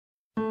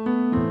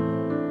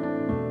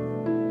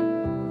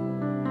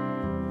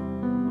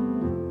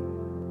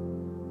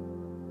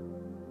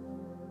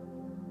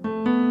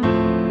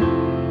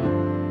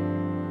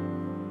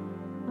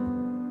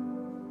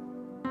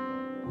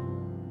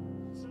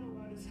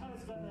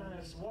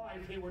his wife,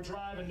 they were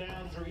driving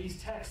down through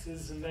East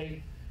Texas, and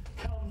they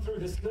come through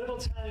this little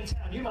tiny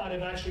town. You might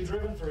have actually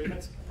driven through it.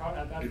 That's probably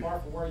not that far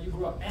from where you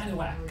grew up,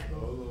 Anahuac.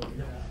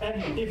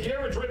 And if you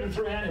ever driven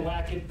through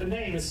Anahuac, the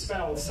name is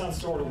spelled some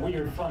sort of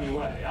weird, funny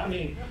way. I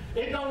mean,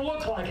 it don't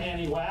look like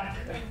Anahuac.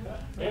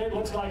 It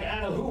looks like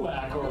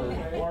Anahuac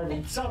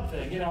or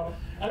something, you know.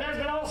 And there's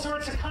been all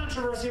sorts of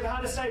controversy of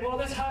how to say, well,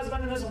 this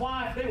husband and this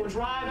wife, they were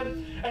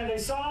driving, and they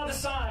saw the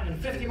sign, and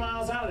 50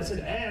 miles out, it said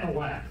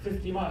Anahuac,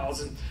 50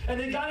 miles. And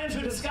they got into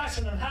a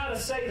discussion on how to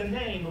say the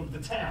name of the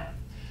town.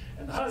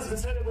 And the husband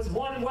said it was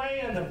one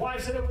way, and the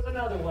wife said it was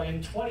another way.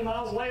 And 20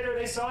 miles later,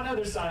 they saw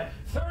another sign.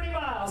 30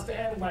 miles to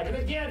Anahuac. And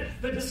again,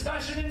 the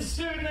discussion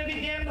ensued, and they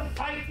began to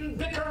fight and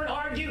bicker and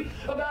argue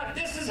about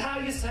this is how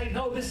you say it.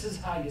 No, this is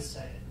how you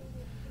say it.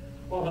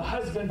 Well, the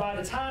husband, by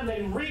the time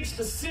they reached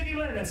the city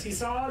limits, he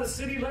saw the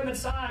city limit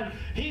sign.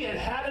 He had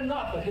had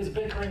enough of his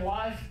bickering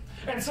wife.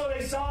 And so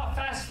they saw a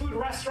fast food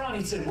restaurant.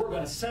 He said, we're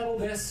going to settle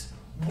this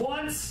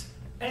once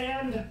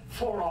and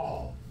for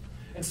all.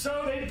 And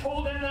so they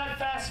pulled into that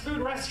fast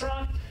food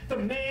restaurant. The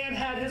man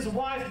had his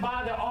wife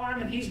by the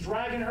arm, and he's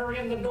dragging her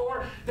in the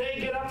door. They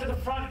get up to the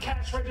front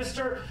cash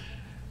register,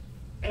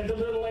 and the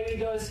little lady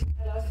goes,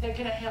 hello, sir,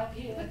 can I help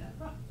you?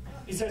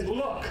 He says,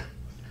 look,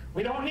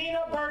 we don't need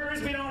no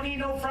burgers, we don't need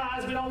no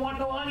fries, we don't want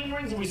no onion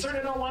rings, and we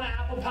certainly don't want an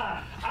apple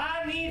pie.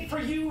 I need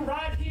for you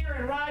right here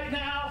and right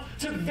now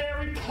to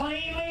very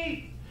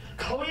plainly,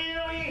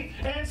 clearly,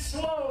 and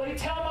slowly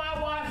tell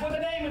my wife what the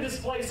name of this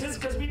place is,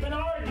 because we've been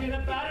arguing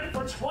about it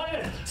for 20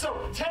 minutes.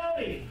 So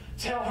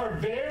tell her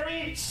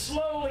very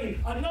slowly,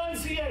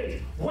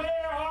 enunciate,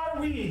 where are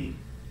we?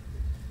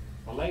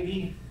 The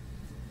lady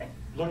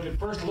looked at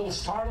first a little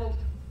startled,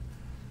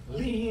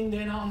 leaned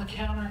in on the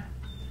counter,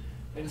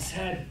 and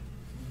said,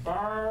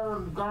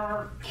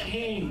 Burger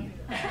King.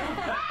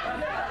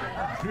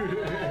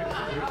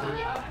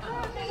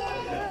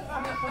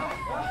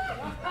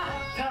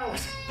 That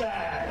was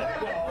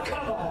bad. Oh,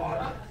 come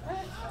on.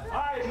 All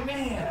right,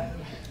 man.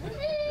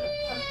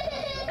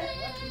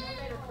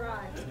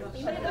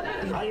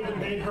 I even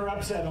made her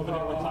upset over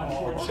there with my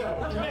poor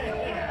joke.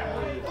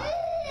 Man.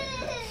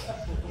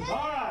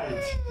 All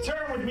right.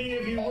 Turn with me,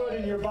 if you would,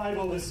 in your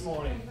Bible this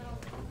morning.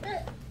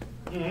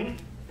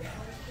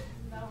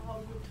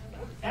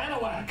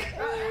 Anahuac.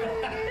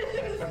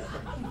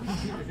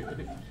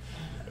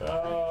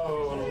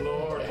 Oh,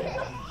 Lord.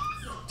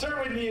 Turn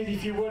with me,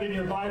 if you would, in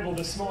your Bible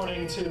this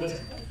morning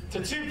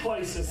to two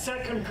places,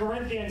 2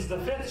 Corinthians, the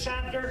 5th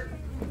chapter,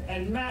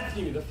 and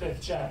Matthew, the 5th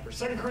chapter.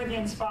 2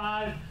 Corinthians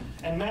 5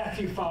 and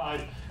Matthew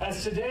 5.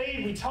 As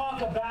today we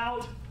talk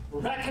about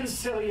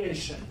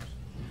reconciliation.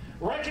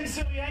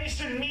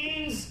 Reconciliation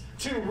means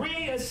to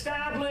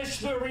reestablish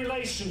the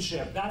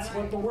relationship. That's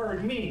what the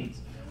word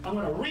means. I'm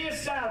going to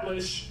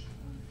reestablish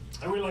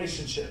a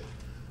relationship.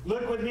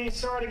 Look with me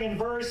starting in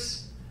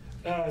verse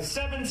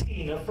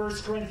 17 of 1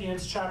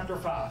 Corinthians chapter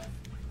 5.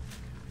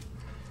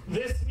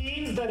 This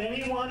means that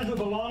anyone who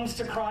belongs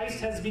to Christ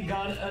has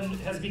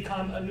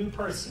become a new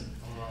person.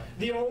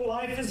 The old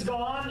life is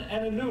gone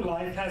and a new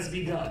life has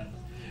begun.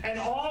 And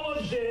all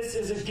of this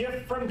is a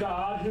gift from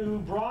God, who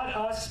brought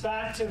us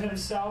back to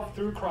himself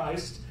through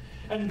Christ.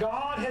 And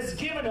God has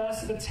given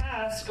us the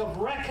task of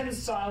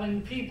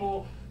reconciling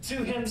people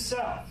to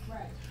himself.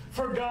 Right.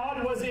 For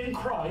God was in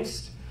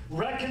Christ,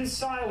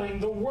 reconciling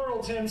the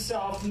world to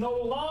himself, no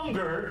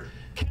longer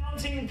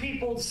counting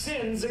people's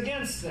sins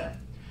against them.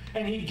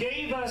 And he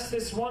gave us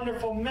this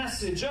wonderful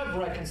message of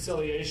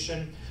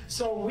reconciliation.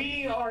 So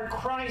we are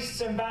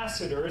Christ's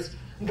ambassadors.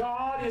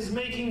 God is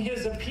making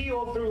his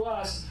appeal through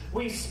us.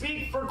 We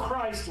speak for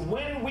Christ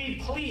when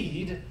we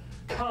plead,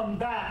 come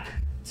back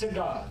to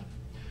God.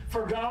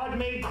 For God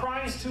made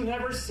Christ, who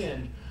never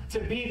sinned, to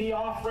be the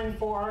offering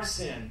for our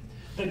sin,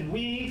 that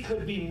we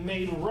could be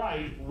made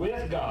right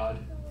with God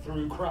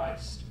through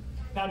Christ.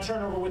 Now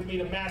turn over with me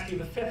to Matthew,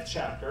 the 5th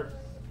chapter.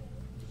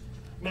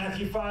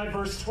 Matthew 5,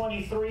 verse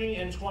 23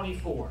 and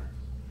 24.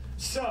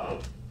 So,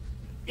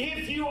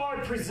 if you are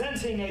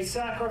presenting a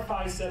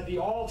sacrifice at the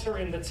altar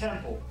in the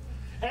temple,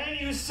 and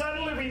you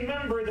suddenly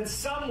remember that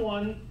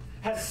someone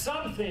has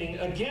something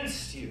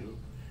against you,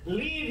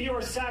 leave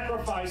your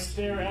sacrifice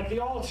there at the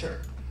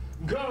altar.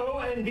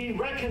 Go and be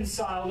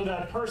reconciled to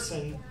that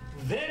person,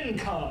 then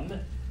come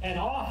and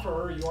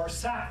offer your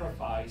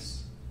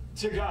sacrifice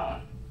to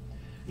God.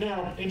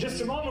 Now, in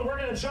just a moment, we're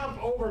going to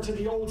jump over to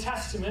the Old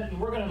Testament, and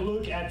we're going to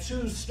look at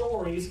two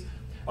stories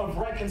of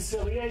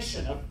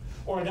reconciliation,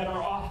 or that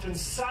are often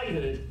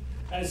cited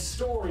as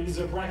stories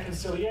of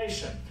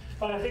reconciliation.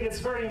 But I think it's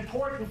very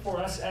important for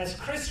us as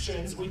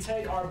Christians, we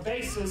take our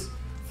basis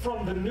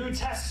from the New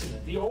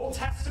Testament. The Old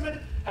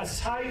Testament has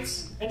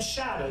types and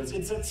shadows.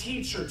 It's a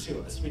teacher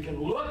to us. We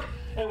can look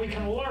and we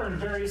can learn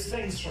various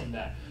things from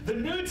that. The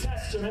New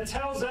Testament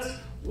tells us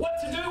what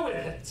to do with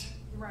it.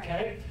 Right.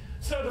 Okay?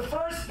 So the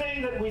first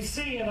thing that we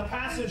see in the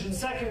passage in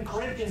 2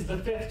 Corinthians, the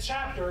 5th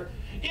chapter,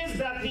 is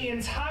that the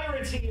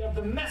entirety of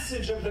the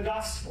message of the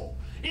gospel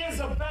is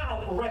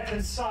about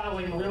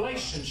reconciling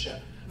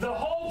relationship. The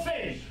whole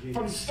thing,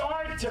 from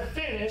start to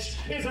finish,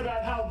 is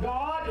about how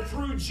God,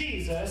 through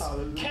Jesus,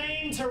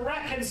 came to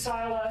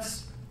reconcile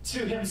us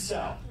to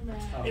himself.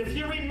 If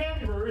you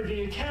remember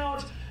the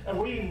account,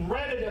 we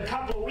read it a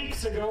couple of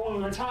weeks ago when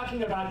we were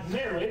talking about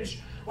marriage,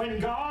 when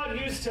God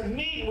used to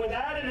meet with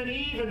Adam and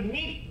Eve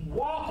and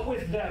walk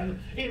with them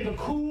in the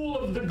cool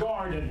of the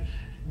garden.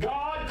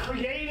 God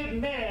created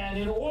man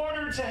in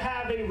order to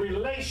have a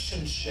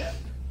relationship.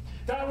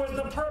 That was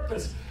the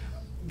purpose.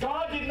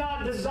 God did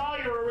not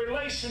desire a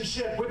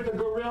relationship with the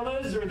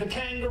gorillas or the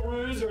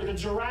kangaroos or the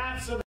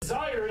giraffes. He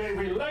desired a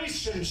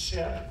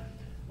relationship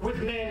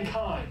with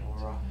mankind.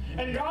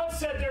 And God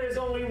said, there is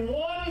only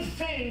one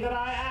thing that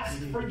I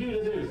ask for you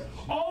to do.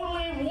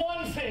 Only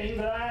one thing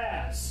that I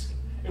ask.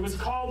 It was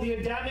called the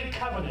Adamic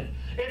Covenant.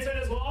 It said,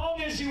 as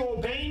long as you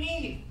obey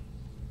me,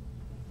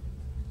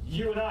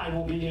 you and I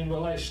will be in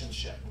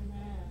relationship.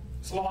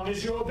 As long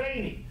as you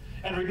obey me.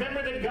 And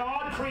remember that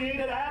God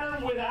created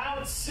Adam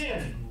without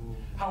sin.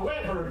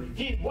 However,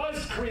 he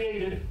was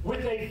created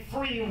with a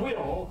free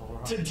will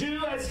to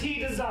do as he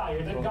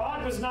desired. That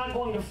God was not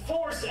going to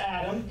force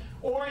Adam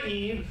or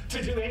Eve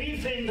to do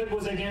anything that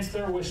was against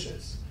their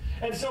wishes.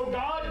 And so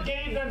God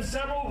gave them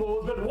several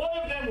rules, but one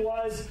of them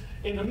was,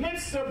 in the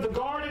midst of the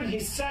garden, he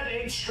set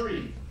a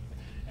tree.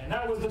 And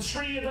that was the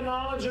tree of the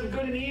knowledge of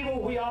good and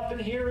evil. We often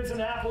hear it's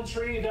an apple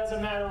tree. It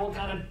doesn't matter what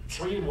kind of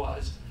tree it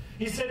was.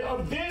 He said,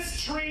 of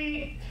this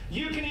tree,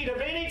 you can eat of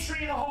any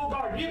tree in the whole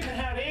garden. You can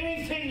have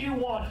anything you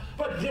want.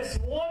 But this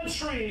one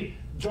tree,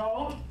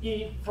 don't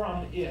eat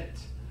from it.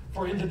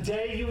 For in the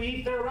day you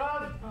eat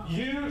thereof,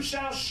 you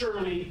shall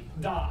surely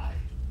die.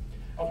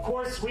 Of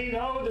course, we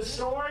know the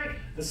story.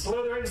 The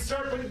slithering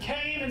serpent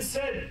came and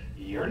said,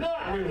 you're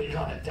not really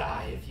going to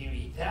die if you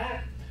eat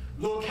that.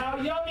 Look how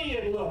yummy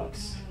it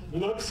looks.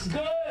 Looks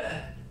good.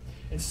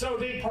 And so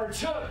they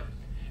partook.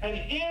 And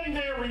in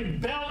their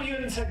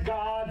rebellion to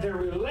God, their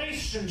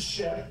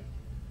relationship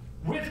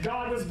with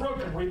God was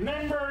broken.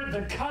 Remember,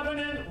 the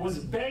covenant was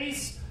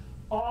based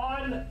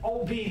on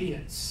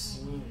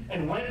obedience.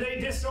 And when they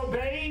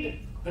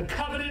disobeyed, the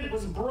covenant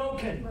was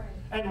broken.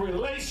 And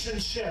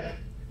relationship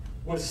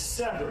was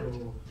severed.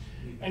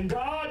 And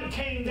God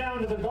came down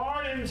to the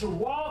garden to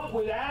walk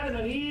with Adam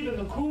and Eve in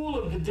the cool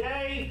of the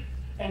day,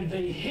 and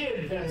they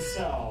hid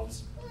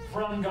themselves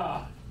from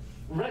God,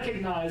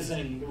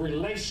 recognizing the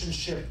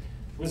relationship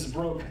was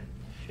broken.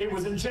 It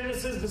was in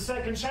Genesis, the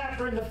 2nd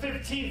chapter, in the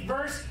 15th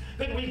verse,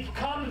 that we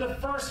come to the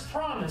first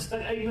promise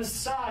that a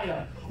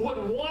Messiah would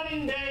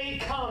one day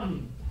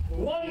come.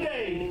 One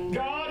day,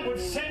 God would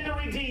send a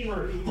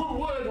Redeemer who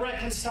would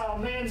reconcile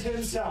man to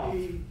himself.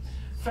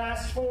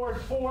 Fast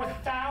forward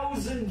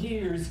 4,000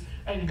 years,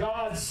 and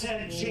God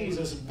sent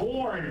Jesus,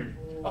 born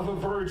of a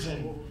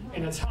virgin,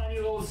 in a tiny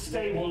little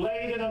stable,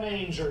 laid in a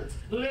manger,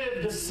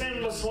 lived a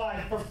sinless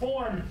life,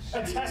 performed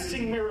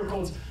attesting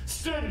miracles,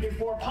 stood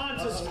before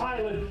Pontius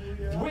Pilate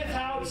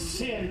without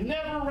sin,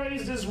 never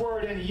raised his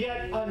word, and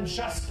yet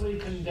unjustly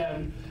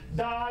condemned,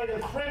 died a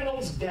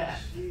criminal's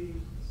death.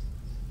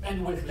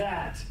 And with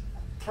that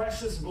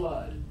precious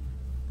blood,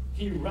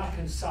 he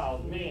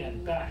reconciled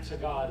man back to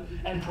God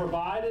and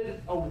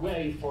provided a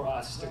way for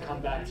us to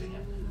come back to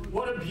him.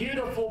 What a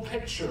beautiful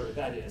picture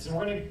that is. And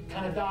we're going to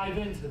kind of dive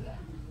into that.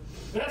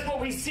 But that's what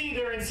we see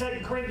there in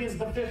 2 Corinthians,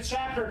 the 5th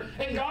chapter.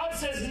 And God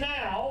says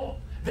now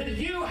that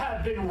you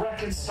have been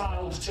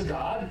reconciled to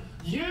God,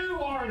 you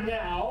are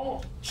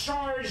now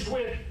charged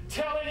with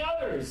telling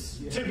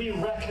others to be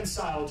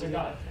reconciled to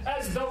God.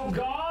 As though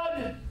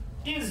God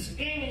is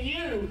in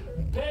you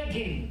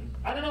begging.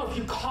 I don't know if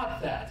you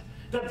caught that.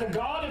 That the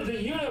God of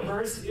the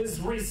universe is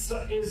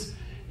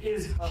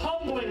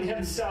humbling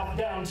himself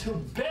down to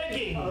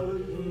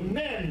begging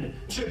men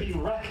to be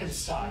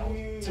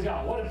reconciled to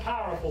God. What a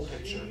powerful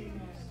picture.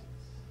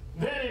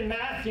 Then in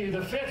Matthew, the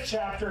 5th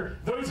chapter,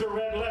 those are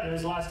red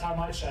letters last time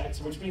I checked,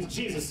 which means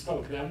Jesus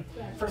spoke them.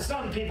 For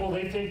some people,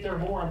 they think they're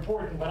more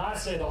important, but I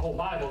say the whole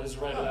Bible is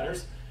red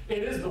letters.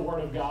 It is the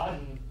Word of God,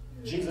 and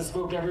Jesus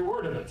spoke every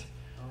word of it.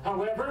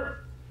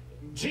 However,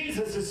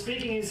 Jesus is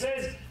speaking. He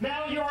says,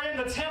 now you are in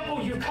the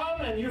temple, you've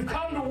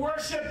come to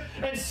worship,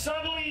 and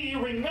suddenly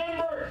you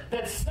remember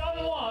that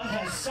someone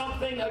has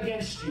something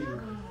against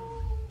you.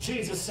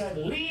 Jesus said,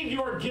 leave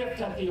your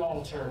gift at the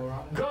altar,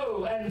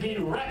 go and be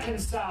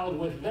reconciled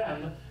with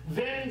them,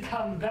 then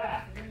come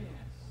back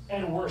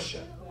and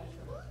worship.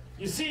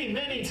 You see,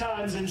 many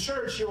times in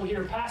church you'll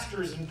hear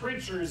pastors and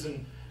preachers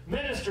and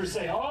ministers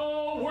say,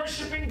 oh,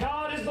 worshiping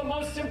God is the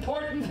most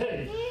important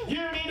thing.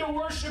 You need to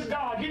worship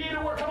God. You need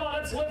to work. Come on,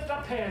 let's lift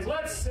up hands.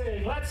 Let's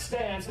sing. Let's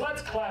dance.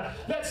 Let's clap.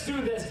 Let's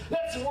do this.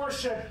 Let's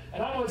worship.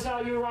 And I'm going to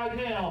tell you right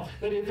now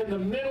that if in the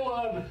middle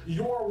of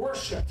your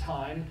worship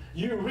time,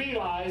 you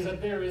realize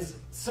that there is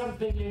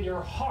something in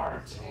your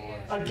heart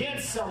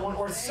against someone,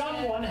 or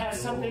someone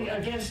has something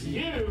against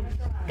you,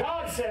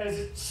 God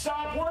says,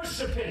 stop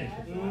worshiping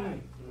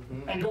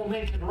and go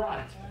make it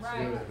right.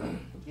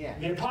 Yeah.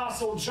 The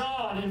Apostle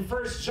John in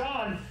 1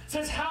 John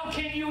says, how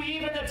can you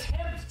even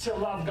attempt to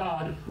love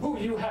God who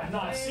you have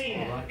not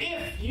seen?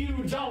 If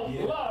you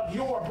don't love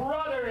your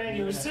brother and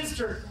your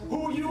sister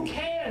who you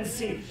can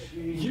see,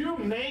 you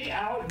make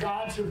out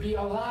God to be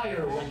a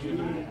liar when you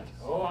do that.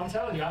 Oh, I'm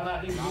telling you, I'm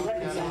not even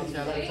reconciled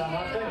by the time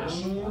I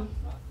finish.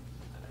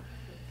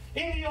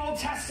 In the Old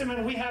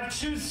Testament, we have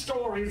two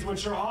stories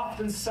which are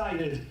often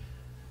cited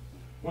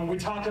when we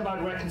talk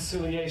about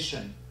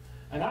reconciliation.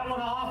 And I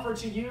want to offer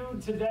to you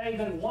today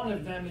that one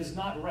of them is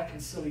not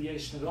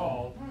reconciliation at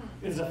all.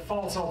 It is a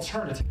false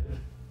alternative,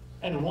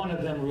 and one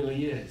of them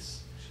really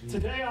is.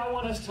 Today I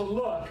want us to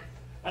look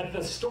at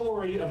the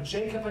story of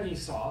Jacob and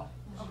Esau,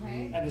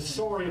 and the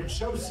story of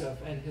Joseph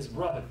and his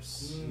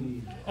brothers.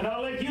 And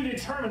I'll let you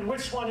determine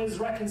which one is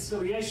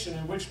reconciliation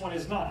and which one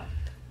is not.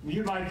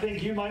 You might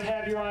think you might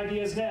have your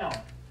ideas now.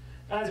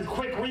 As a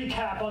quick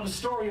recap on the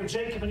story of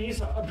Jacob and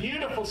Esau, a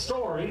beautiful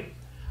story,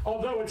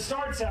 although it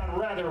starts out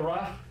rather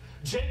rough.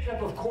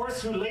 Jacob, of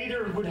course, who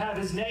later would have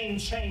his name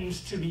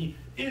changed to be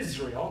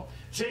Israel.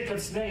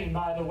 Jacob's name,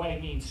 by the way,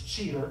 means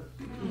cheater.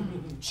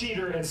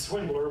 Cheater and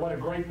swindler. What a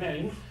great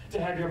name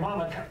to have your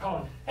mama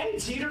call him. Hey,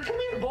 cheater, come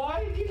here,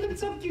 boy. You look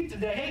so cute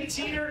today. Hey,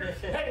 cheater.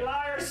 Hey,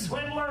 liar,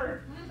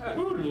 swindler.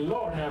 Ooh,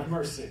 Lord have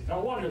mercy. No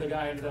wonder the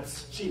guy ended up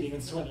cheating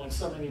and swindling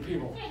so many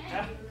people.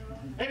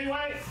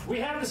 Anyway, we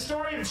have the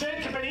story of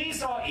Jacob and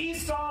Esau.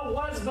 Esau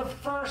was the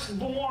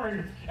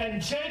firstborn,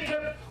 and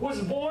Jacob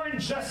was born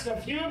just a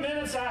few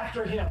minutes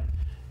after him.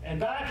 And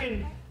back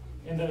in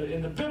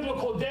the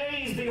biblical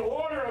days, the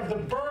order of the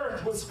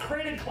birth was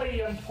critically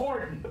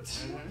important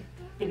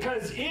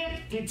because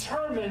it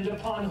determined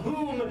upon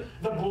whom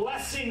the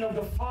blessing of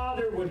the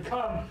father would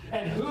come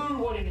and who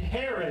would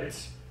inherit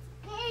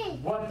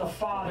what the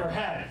father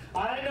had.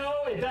 I know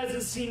it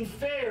doesn't seem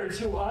fair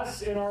to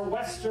us in our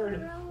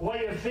Western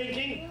way of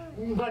thinking,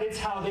 but it's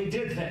how they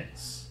did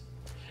things.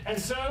 And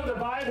so the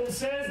Bible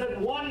says that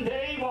one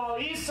day while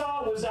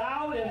Esau was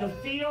out in the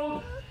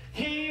field,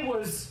 he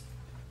was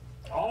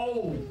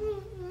all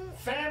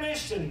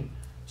famished, and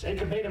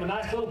Jacob made him a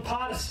nice little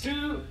pot of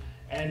stew,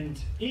 and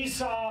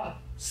Esau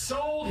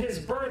sold his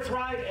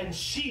birthright and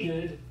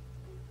cheated,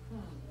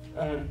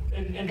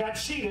 and got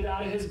cheated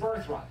out of his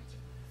birthright.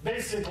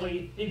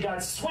 Basically, he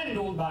got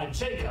swindled by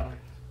Jacob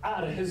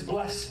out of his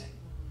blessing.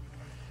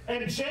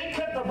 And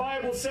Jacob, the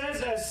Bible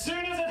says, as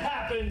soon as it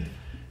happened,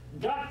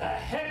 got the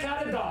heck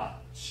out of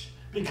Dodge.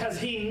 Because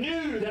he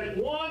knew that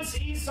once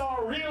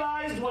Esau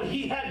realized what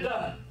he had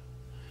done,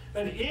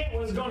 that it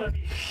was going to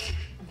be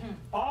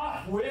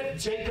off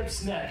with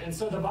Jacob's neck. And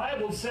so the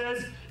Bible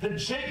says that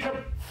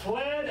Jacob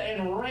fled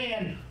and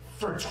ran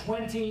for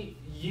 20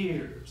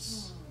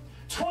 years.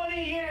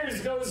 20 years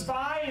goes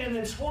by, and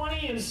in the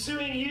 20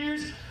 ensuing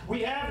years,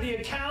 we have the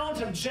account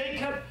of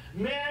Jacob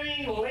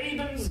marrying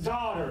Laban's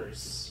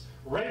daughters,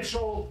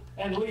 Rachel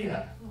and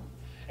Leah.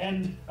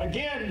 And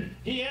again,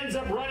 he ends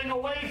up running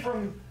away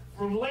from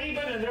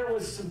Laban, and there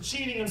was some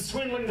cheating and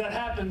swindling that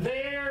happened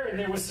there, and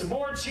there was some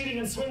more cheating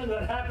and swindling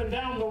that happened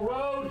down the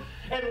road.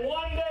 And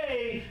one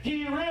day,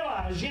 he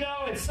realized,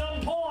 at some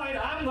point,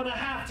 I'm going to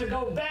have to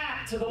go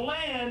back to the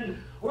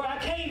land where I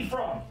came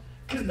from,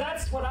 because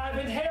that's what I've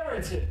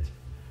inherited.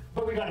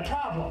 But we got a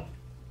problem.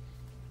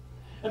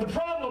 And the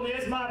problem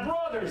is my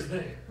brother's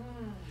there.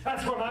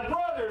 That's where my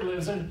brother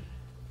lives. And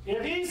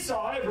if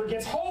Esau ever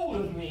gets hold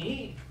of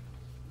me,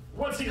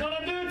 what's he going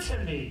to do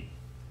to me?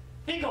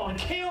 He's going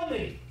to kill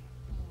me.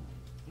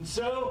 And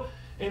so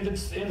in the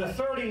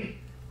 30,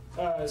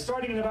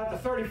 starting in about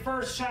the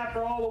 31st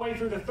chapter all the way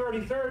through the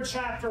 33rd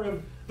chapter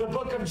of the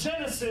book of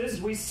Genesis,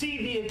 we see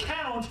the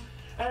account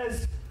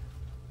as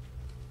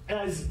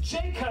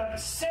Jacob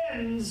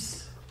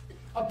sends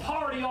a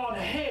party on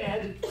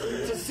ahead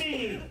to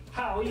see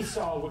how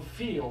Esau would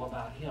feel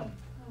about him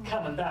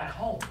coming back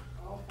home.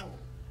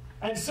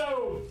 And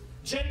so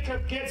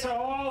Jacob gets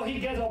he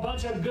gets a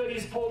bunch of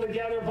goodies pulled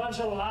together, a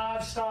bunch of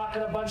livestock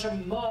and a bunch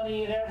of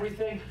money and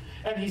everything,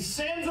 and he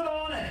sends it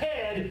on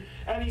ahead,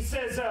 and he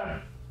says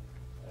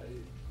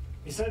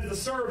the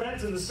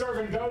servant, and the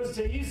servant goes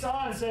to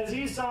Esau and says,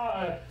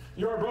 Esau,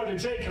 your brother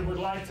Jacob would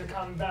like to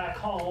come back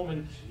home,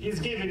 and he's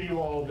giving you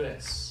all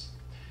this.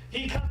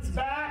 He comes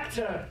back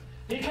to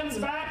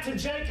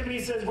Jacob, and he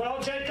says,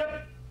 well,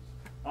 Jacob,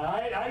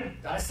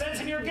 I sent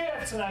him your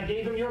gifts, and I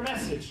gave him your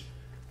message.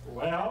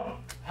 Well,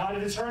 how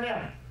did it turn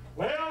out?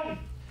 Well,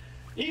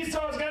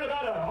 Esau's got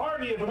about an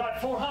army of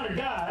about 400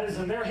 guys,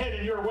 and they're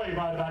heading your way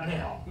right about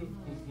now.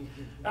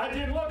 That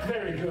didn't look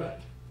very good.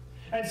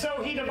 And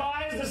so he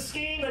devised a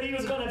scheme that he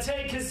was going to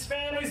take his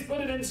family,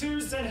 split it in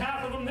two, send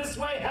half of them this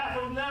way, half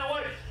of them that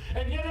way.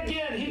 And yet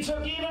again, he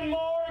took even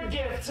more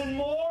gifts and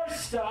more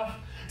stuff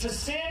to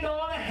send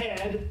on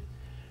ahead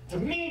to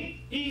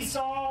meet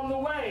Esau on the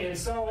way. And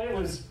so it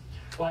was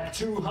like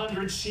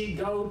 200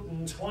 she-goat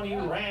and 20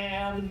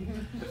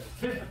 ram,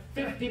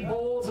 50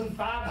 bulls and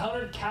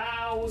 500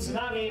 cows, and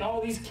I mean all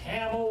these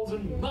camels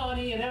and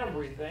money and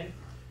everything.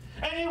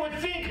 And you would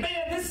think,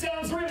 man, this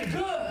sounds really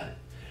good.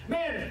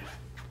 Man,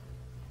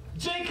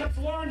 Jacob's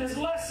learned his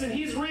lesson.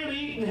 He's really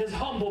eating his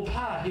humble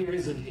pie here,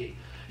 isn't he?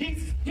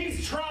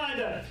 He's trying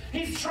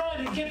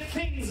to get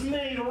things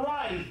made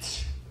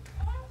right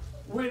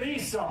with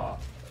Esau.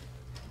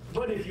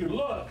 But if you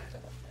look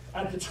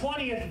at the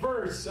 20th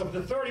verse of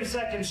the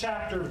 32nd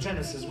chapter of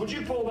Genesis, would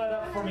you pull that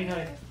up for me,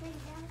 honey?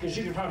 Because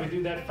you can probably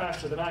do that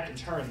faster than I can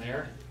turn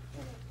there.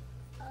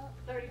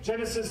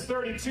 Genesis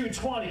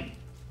 32:20.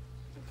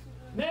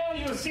 Now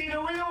you'll see the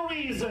real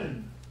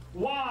reason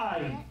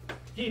why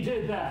he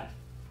did that.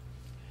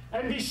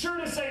 And be sure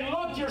to say,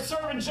 look, your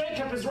servant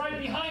Jacob is right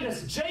behind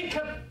us.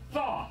 Jacob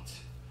thought,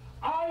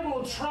 I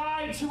will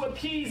try to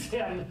appease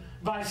him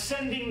by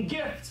sending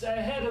gifts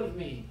ahead of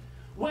me.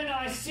 When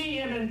I see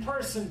him in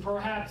person,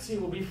 perhaps he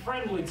will be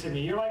friendly to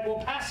me. You're like,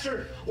 well,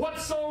 Pastor,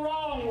 what's so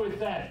wrong with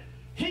that?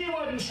 He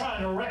wasn't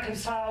trying to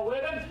reconcile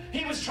with him.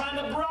 He was trying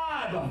to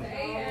bribe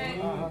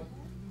him.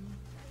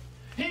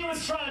 He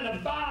was trying to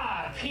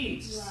buy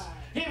peace.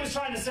 He was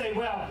trying to say,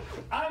 well,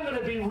 I'm going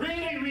to be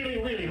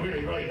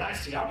really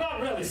nice to you. I'm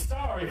not really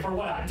sorry for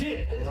what I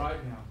did.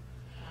 Right now.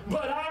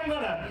 But I'm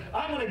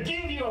gonna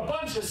give you a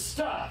bunch of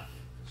stuff.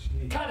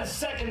 Kind of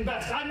second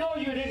best. I know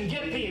you didn't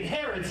get the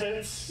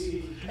inheritance,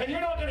 and you're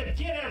not going to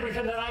get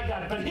everything that I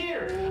got, but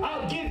here,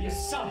 I'll give you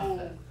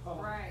something.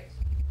 Right.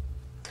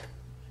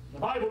 The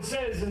Bible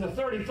says in the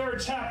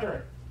 33rd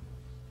chapter,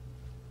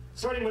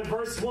 starting with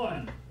verse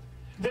 1,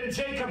 then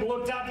Jacob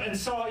looked up and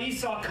saw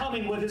Esau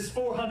coming with his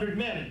 400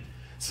 men.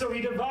 So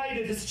he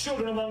divided his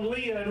children among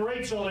Leah and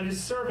Rachel and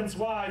his servants'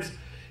 wives.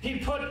 He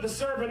put the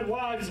servant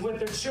wives with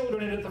their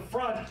children in at the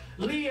front,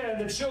 Leah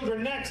and the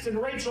children next,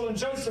 and Rachel and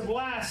Joseph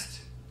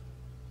last.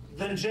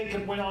 Then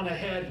Jacob went on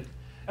ahead.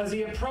 As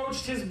he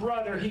approached his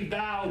brother, he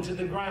bowed to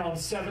the ground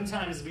 7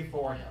 times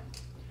before him.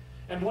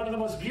 And one of the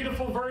most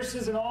beautiful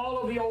verses in all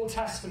of the Old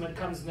Testament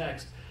comes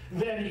next.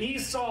 Then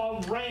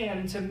Esau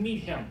ran to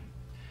meet him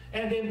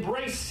and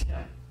embraced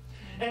him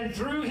and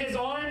threw his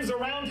arms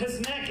around his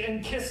neck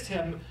and kissed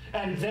him,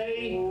 and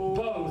they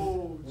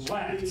both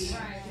wept.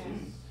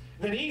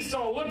 Then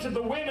Esau looked at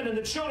the women and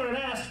the children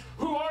and asked,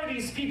 who are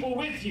these people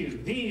with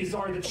you? These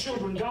are the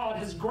children God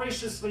has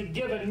graciously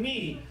given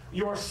me,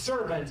 your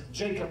servant,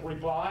 Jacob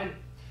replied.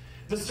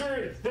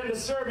 Then the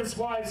servants'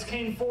 wives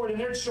came forward and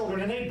their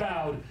children, and they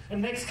bowed.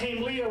 And next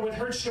came Leah with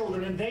her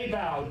children, and they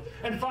bowed.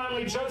 And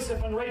finally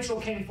Joseph and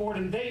Rachel came forward,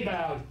 and they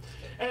bowed.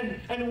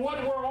 And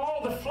what were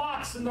all the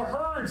flocks and the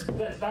herds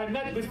that I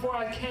met before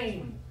I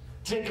came?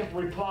 Jacob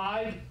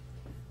replied,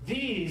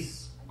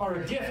 these are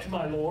a gift,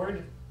 my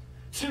lord,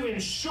 to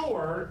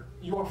ensure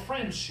your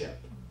friendship.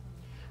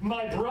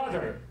 My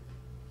brother,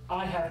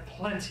 I have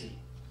plenty,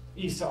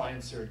 Esau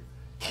answered.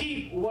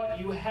 Keep what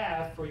you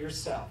have for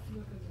yourself.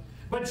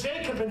 But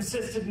Jacob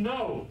insisted,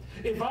 no,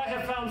 if I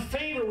have found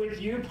favor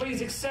with you,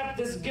 please accept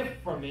this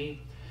gift from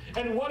me.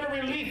 And what a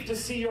relief to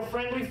see your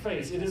friendly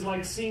face. It is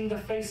like seeing the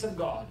face of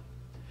God.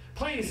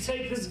 Please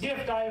take this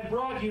gift I have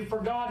brought you, for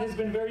God has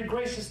been very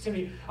gracious to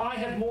me. I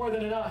have more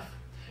than enough.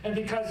 And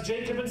because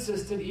Jacob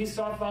insisted,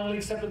 Esau finally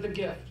accepted the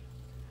gift.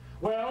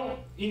 Well,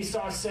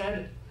 Esau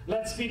said,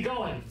 let's be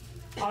going.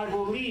 I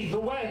will lead the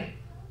way.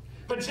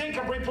 But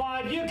Jacob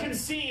replied, you can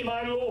see,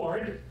 my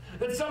lord,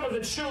 that some of the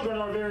children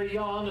are very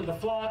young, and the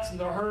flocks and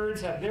the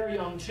herds have their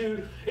young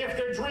too. If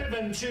they're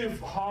driven too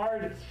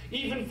hard,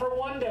 even for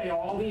one day,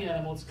 all the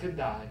animals could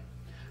die.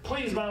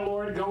 Please, my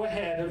lord, go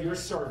ahead of your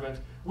servant.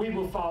 We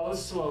will follow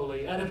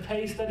slowly, at a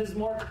pace that is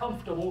more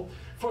comfortable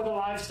for the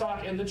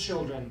livestock and the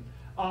children.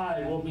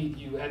 I will meet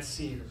you at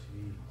Seir.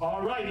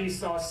 All right,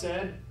 Esau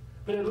said,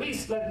 but at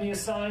least let me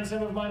assign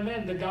some of my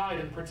men to guide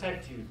and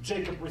protect you.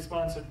 Jacob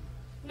responded,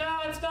 no,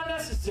 it's not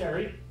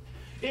necessary.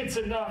 It's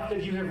enough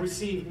that you have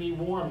received me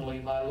warmly,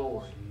 my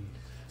lord.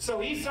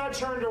 So Esau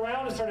turned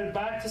around and started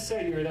back to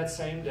Seir that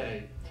same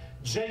day.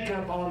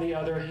 Jacob, on the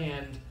other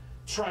hand,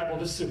 traveled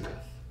to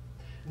Succoth.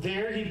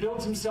 There he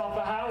built himself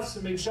a house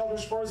and made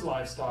shelters for his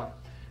livestock.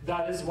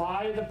 That is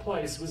why the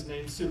place was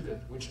named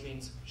Succoth, which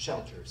means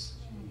shelters.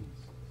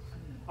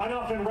 I'd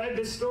often read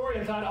this story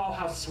and thought, oh,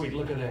 how sweet,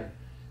 look at there.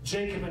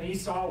 Jacob and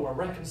Esau were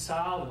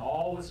reconciled and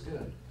all was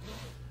good.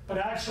 But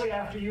actually,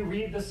 after you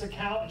read this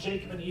account,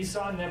 Jacob and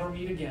Esau never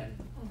meet again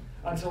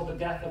until the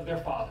death of their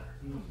father.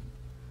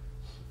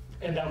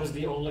 And that was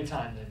the only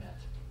time they met.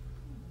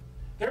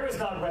 There was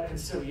not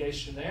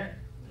reconciliation there.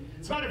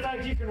 As a matter of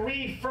fact, you can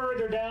read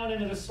further down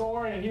into the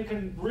story and you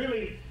can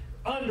really,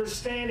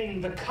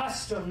 understanding the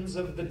customs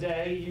of the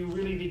day, you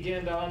really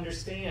begin to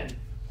understand.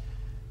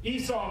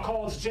 Esau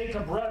calls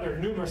Jacob brother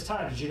numerous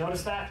times. Did you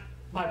notice that?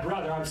 My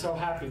brother, I'm so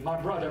happy. My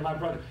brother, my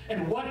brother.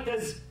 And what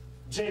does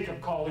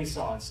Jacob call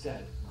Esau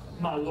instead?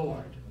 My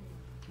Lord.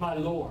 My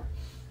Lord.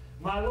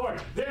 My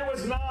Lord. There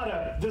was not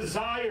a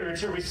desire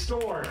to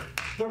restore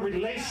the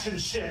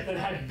relationship that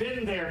had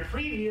been there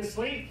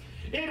previously.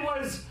 It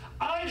was,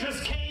 I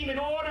just came in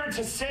order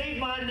to save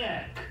my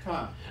neck.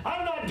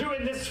 I'm not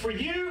doing this for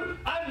you.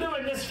 I'm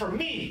doing this for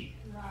me.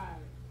 Right.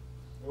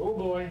 Oh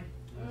boy.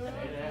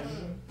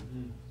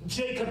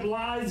 Jacob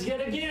lies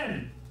yet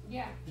again.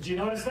 Yeah. Did you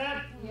notice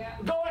that? Yeah.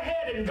 Go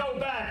ahead and go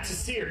back to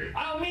Seir.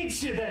 I'll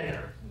meet you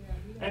there.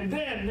 Yeah. And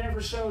then never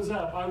shows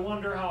up. I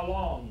wonder how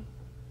long.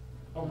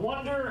 I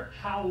wonder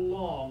how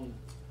long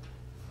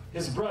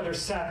his brother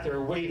sat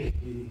there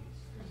waiting.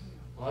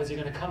 Well, is he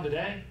going to come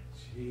today?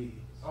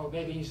 Oh,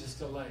 maybe he's just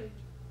delayed.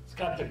 He's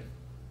got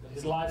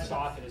his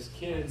livestock and his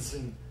kids.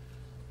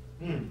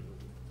 And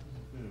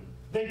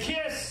they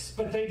kiss,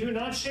 but they do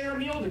not share a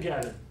meal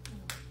together.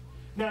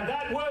 Now,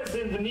 that was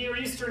in the Near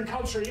Eastern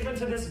culture, even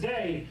to this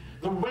day,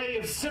 the way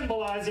of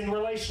symbolizing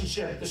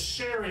relationship, the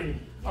sharing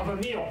of a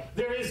meal.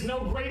 There is no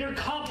greater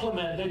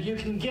compliment that you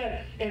can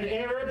get in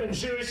Arab and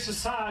Jewish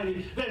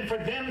society than for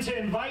them to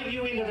invite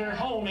you into their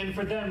home and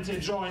for them to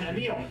join a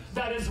meal.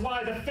 That is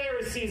why the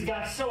Pharisees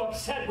got so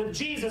upset with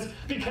Jesus,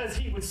 because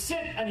he would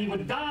sit and he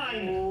would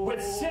dine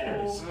with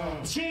sinners.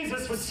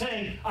 Jesus was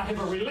saying, I have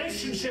a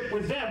relationship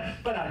with them,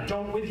 but I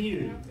don't with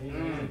you.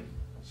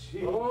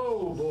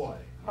 Oh, boy.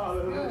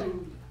 Hallelujah.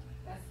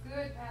 That's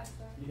good,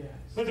 Pastor. Yes.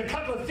 There's a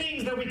couple of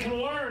things that we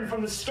can learn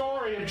from the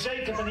story of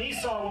Jacob and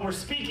Esau when we're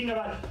speaking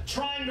about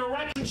trying to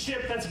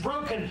relationship that's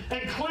broken.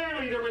 And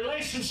clearly the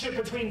relationship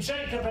between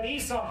Jacob and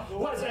Esau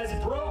was as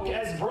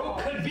broke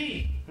could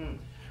be.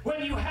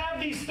 When you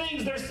have these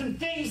things, there's some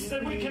things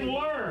that we can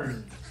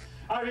learn.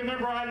 I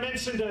remember I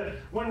mentioned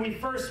when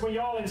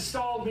y'all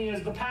installed me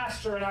as the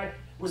pastor, and I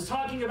was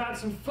talking about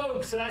some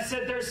folks, and I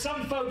said there's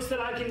some folks that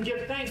I can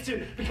give thanks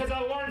to because I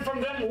learned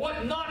from them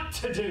what not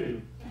to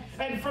do.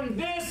 And from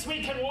this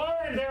we can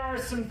learn there are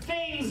some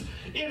things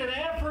in an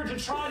effort to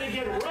try to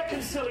get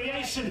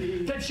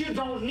reconciliation that you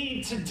don't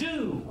need to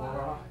do.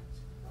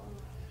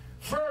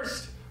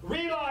 First,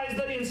 realize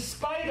that in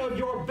spite of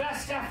your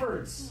best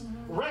efforts,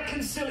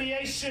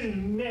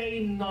 reconciliation may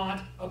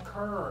not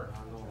occur.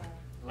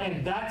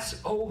 And that's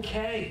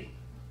okay.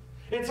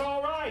 It's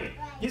all right.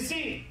 You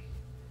see,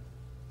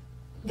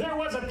 there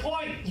was a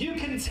point you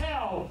can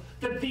tell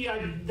that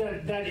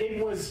that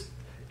it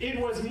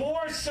was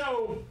more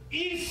so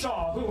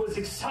Esau who was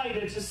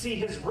excited to see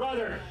his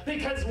brother,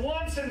 because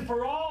once and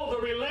for all the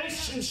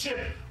relationship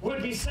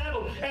would be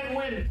settled.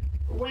 And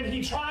when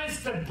he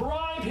tries to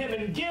bribe him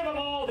and give him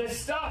all this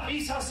stuff,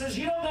 Esau says,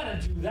 you don't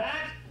got to do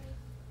that.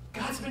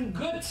 God's been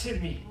good to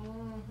me.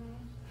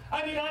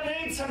 I mean, I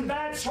made some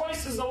bad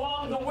choices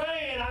along the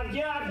way, and I've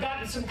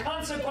gotten some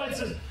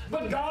consequences,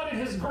 but God in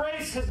his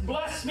grace has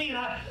blessed me, and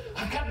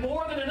I've got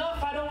more than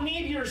enough. I don't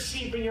need your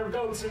sheep and your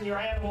goats and your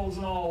animals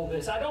and all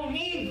this. I don't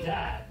need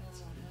that.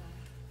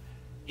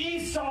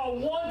 Esau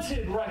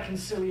wanted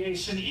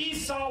reconciliation.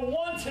 Esau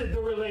wanted the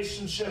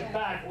relationship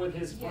back with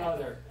his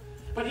brother,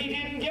 but he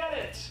didn't get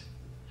it.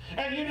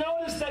 And you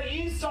notice that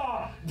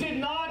Esau did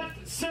not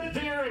sit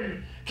there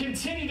and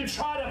continue to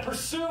try to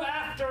pursue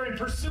after and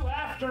pursue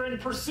after and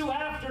pursue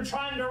after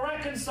trying to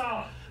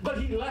reconcile,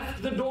 but he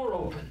left the door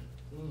open.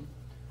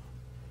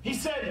 He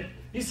said,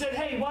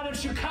 hey, why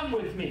don't you come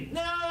with me?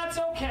 No, that's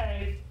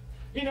okay.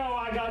 You know,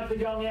 I got the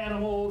young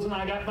animals and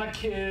I got my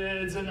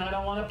kids and I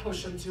don't want to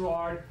push them too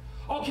hard.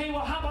 Okay, well,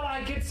 how about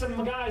I get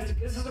some guys?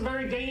 This is a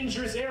very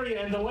dangerous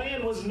area, and the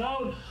land was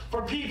known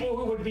for people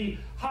who would be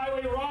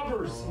highway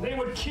robbers. They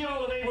would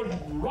kill and they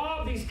would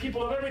rob these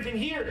people of everything.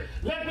 Here,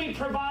 let me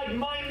provide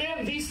my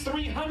men, these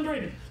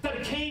 300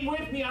 that came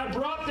with me. I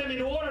brought them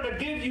in order to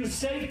give you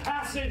safe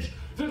passage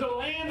through the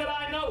land that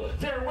I know.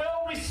 They're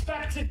well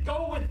respected.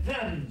 Go with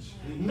them.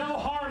 No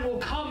harm will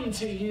come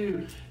to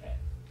you.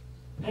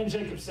 And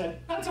Jacob said,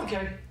 that's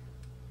okay.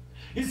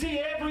 You see,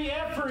 every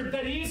effort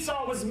that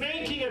Esau was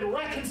making at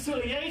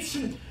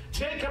reconciliation,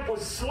 Jacob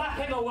was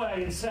slapping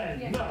away and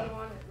saying,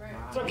 no,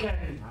 it's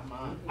okay.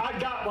 I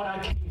got what I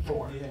came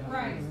for.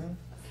 Right.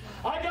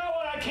 I got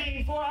what I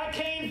came for. I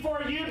came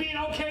for you being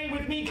okay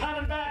with me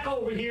coming back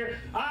over here.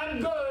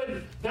 I'm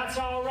good. That's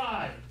all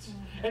right.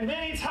 And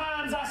many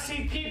times I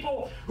see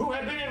people who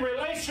have been in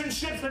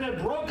relationships that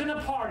have broken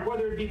apart,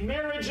 whether it be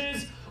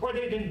marriages or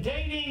they've been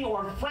dating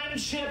or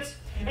friendships,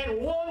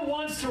 and one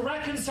wants to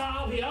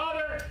reconcile, the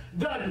other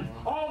doesn't.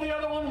 All the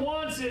other one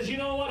wants is, you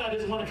know what, I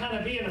just want to kind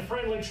of be in a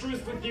friendly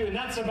truce with you, and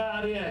that's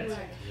about it.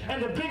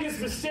 And the biggest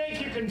mistake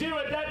you can do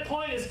at that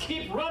point is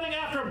keep running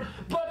after them.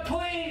 But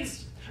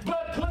please,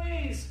 but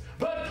please,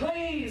 but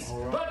please,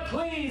 but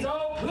please,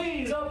 oh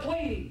please, oh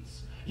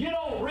please. You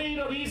don't read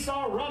of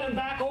Esau running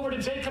back over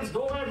to Jacob's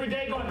door every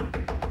day going,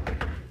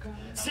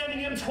 sending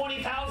him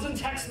 20,000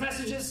 text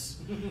messages,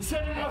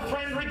 sending him a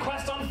friend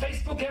request on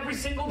Facebook every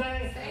single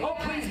day. Oh,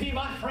 please be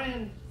my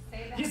friend.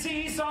 You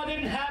see, Esau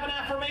didn't have an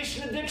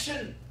affirmation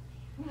addiction.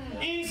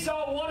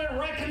 Esau wanted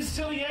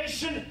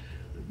reconciliation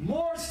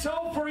more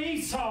so for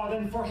Esau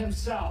than for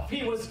himself.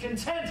 He was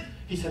content.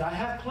 He said, I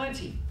have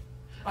plenty.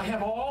 I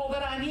have all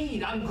that I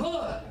need. I'm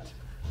good.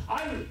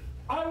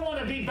 I want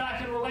to be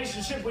back in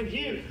relationship with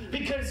you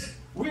because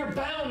we're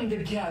bound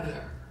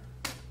together.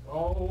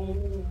 Oh,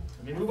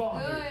 let me move on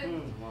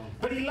here.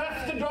 But he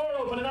left the door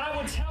open, and I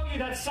would tell you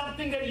that's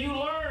something that you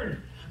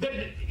learn. That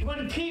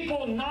when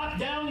people knock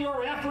down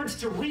your efforts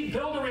to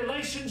rebuild a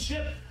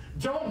relationship,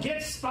 don't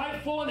get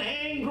spiteful and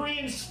angry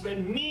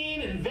and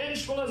mean and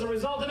vengeful as a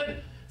result of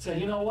it. Say,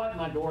 you know what?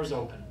 My door's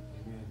open.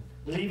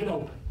 Leave it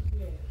open.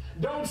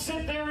 Don't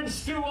sit there and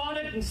stew on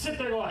it and sit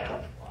there like,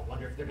 oh, I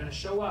wonder if they're going to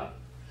show up.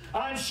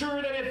 I'm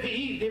sure that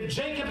if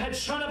Jacob had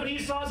shown up at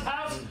Esau's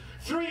house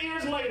 3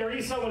 years later,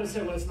 Esau would have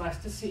said, well, it's nice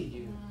to see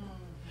you.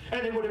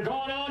 And it would have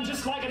gone on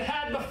just like it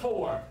had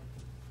before.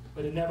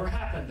 But it never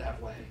happened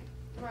that way.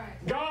 Right.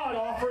 God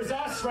offers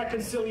us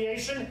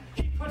reconciliation.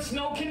 He puts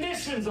no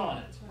conditions on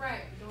it.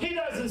 Right. He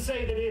doesn't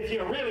say that if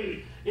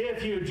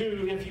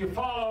you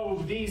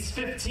follow these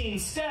 15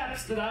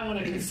 steps, that I'm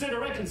going to consider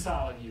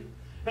reconciling you.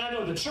 Now, I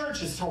know the church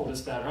has told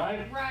us that,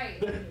 right? Right.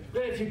 That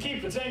if you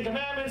keep the 10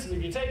 Commandments, and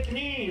if you take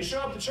communion, you show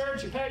up to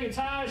church, you pay your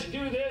tithes, you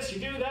do this, you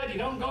do that, you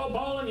don't go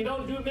bowling, you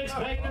don't do mixed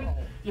bathing,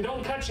 you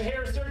don't cut your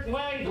hair a certain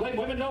way,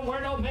 women don't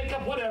wear no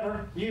makeup,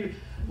 whatever.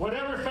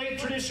 Whatever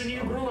faith tradition you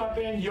grew up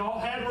in, you all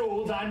had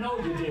rules. I know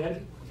you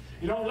did.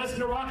 You don't listen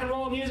to rock and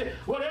roll music.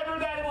 Whatever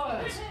that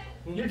was.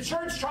 Your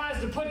church tries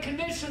to put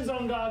conditions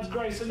on God's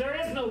grace, and there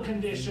is no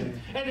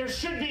condition. And there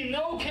should be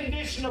no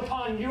condition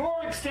upon your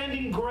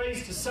extending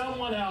grace to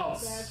someone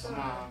else.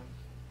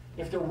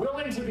 If they're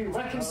willing to be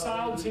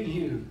reconciled to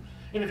you,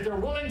 and if they're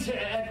willing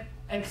to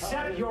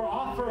accept your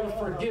offer of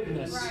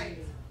forgiveness,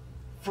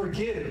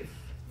 forgive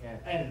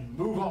and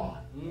move on.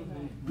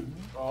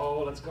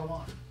 Oh, let's go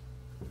on.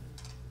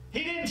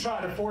 He didn't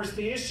try to force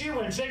the issue.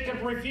 When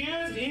Jacob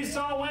refused,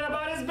 Esau went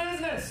about his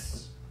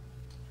business.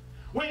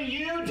 When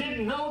you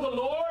didn't know the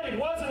Lord, it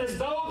wasn't as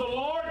though the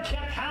Lord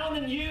kept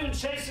hounding you and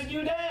chasing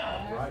you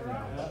down. Right.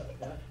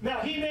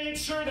 Now, he made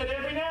sure that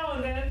every now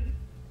and then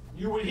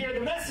you would hear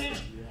the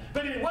message,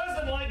 but it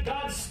wasn't like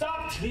God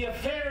stopped the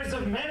affairs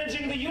of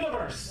managing the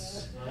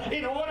universe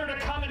in order to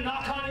come and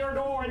knock on your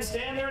door and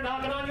stand there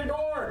knocking on your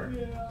door.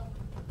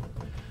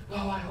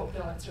 Oh, I hope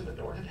they'll answer the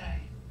door today.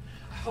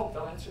 I hope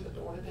they'll answer the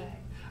door today.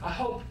 I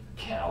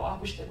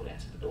wish they would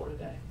answer the door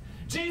today.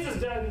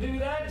 Jesus doesn't do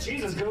that.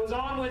 Jesus goes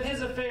on with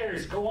his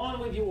affairs. Go on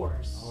with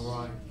yours.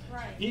 All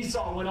right.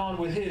 Esau went on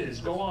with his.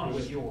 Go on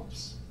with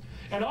yours.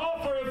 An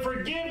offer of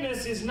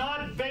forgiveness is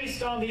not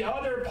based on the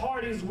other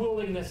party's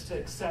willingness to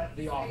accept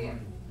the offer.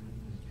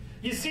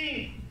 You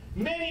see,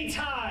 many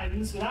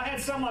times, and I had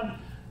someone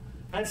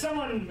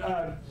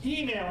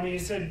email me,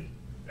 said,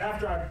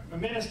 after I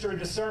ministered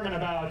the sermon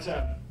about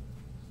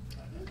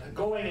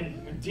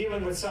going and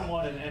dealing with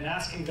someone and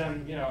asking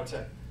them,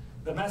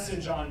 the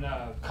message on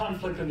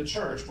conflict in the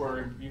church,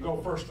 where you go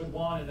first with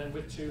one and then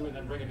with two and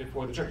then bring it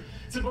before the church.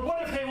 He said, but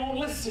what if they won't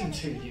listen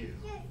to you?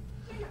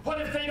 What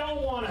if they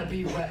don't want to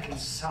be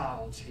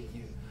reconciled to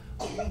you?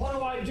 What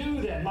do I do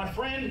then? My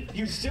friend,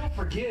 you still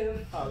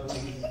forgive.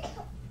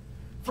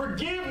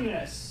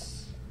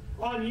 Forgiveness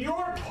on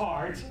your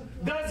part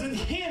doesn't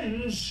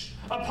hinge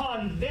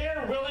upon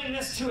their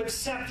willingness to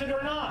accept it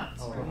or not.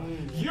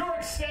 Your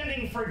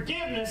extending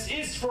forgiveness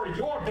is for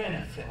your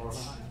benefit.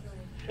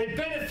 It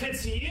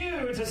benefits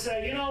you to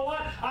say, you know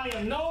what? I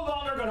am no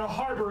longer going to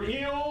harbor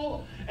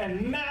ill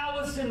and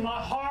malice in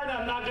my heart.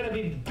 I'm not going to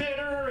be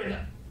bitter and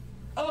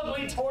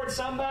ugly towards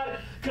somebody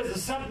because of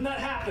something that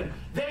happened.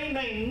 They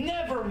may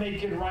never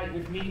make it right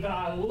with me, but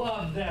I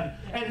love them.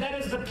 And that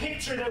is the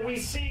picture that we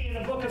see in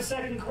the book of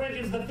 2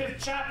 Corinthians, the 5th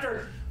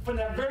chapter. From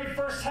that very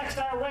first text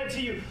I read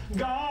to you,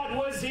 God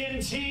was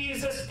in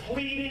Jesus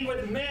pleading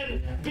with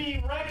men,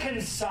 be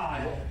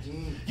reconciled.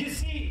 You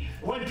see,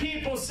 when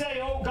people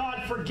say, oh,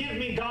 God, forgive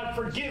me, God,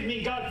 forgive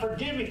me, God,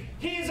 forgive me,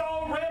 He's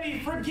already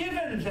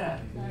forgiven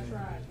them. That's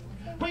right.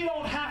 We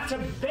don't have to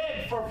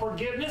beg for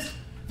forgiveness.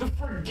 The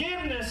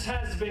forgiveness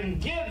has been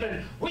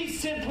given. We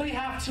simply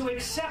have to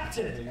accept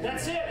it.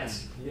 That's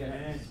it.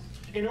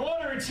 In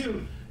order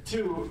to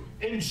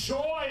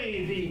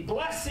enjoy the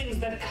blessings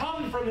that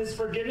come from His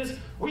forgiveness,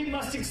 we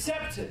must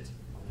accept it.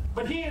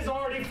 But He has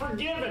already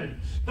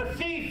forgiven. The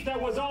thief that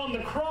was on the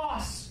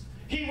cross,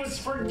 he was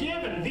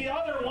forgiven. The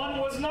other one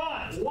was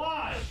not.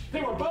 Why?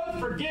 They were both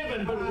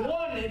forgiven, but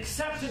one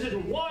accepted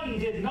it, one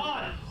did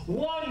not.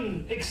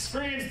 One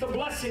experienced the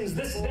blessings.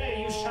 This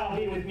day you shall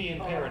be with me in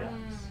paradise.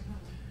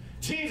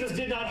 Jesus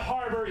did not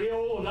harbor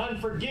ill and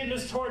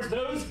unforgiveness towards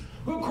those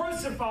who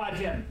crucified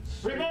Him.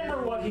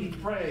 Remember what He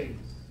prayed.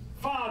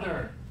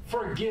 Father,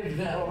 forgive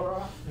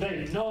them.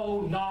 They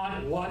know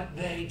not what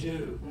they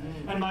do.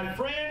 And my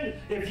friend,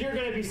 if you're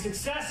going to be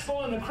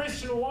successful in the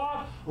Christian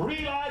walk,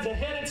 realize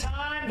ahead of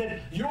time that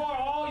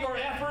all your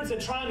efforts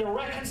at trying to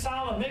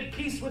reconcile and make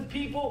peace with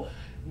people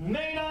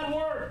may not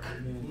work.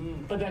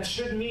 But that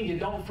shouldn't mean you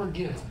don't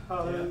forgive.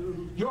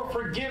 Your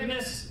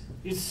forgiveness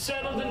is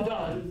settled and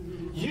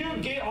done. You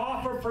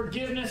offer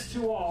forgiveness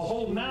to all.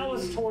 Hold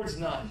malice towards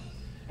none.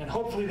 And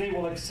hopefully they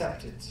will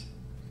accept it.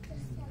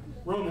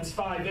 Romans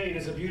 5:8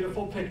 is a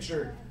beautiful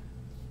picture,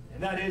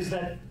 and that is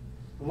that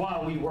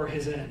while we were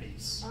His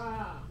enemies,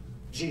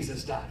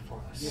 Jesus died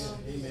for us.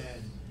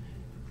 Amen.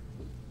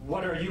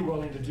 What are you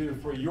willing to do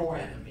for your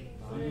enemy?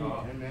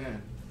 Amen.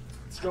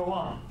 Let's go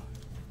on.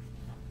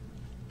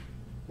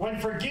 When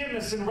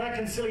forgiveness and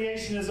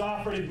reconciliation is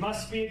offered, it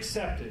must be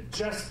accepted.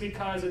 Just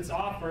because it's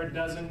offered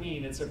doesn't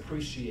mean it's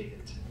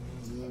appreciated.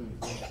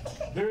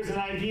 There's an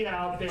idea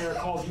out there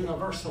called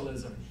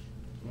universalism,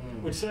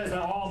 which says that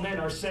all men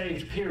are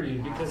saved,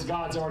 period, because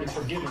God's already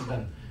forgiven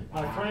them.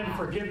 My friend,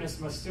 forgiveness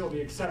must still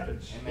be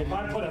accepted. If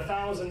I put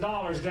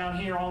 $1,000 down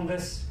here on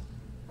this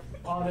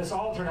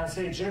altar and I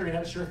say, Jerry,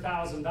 that's your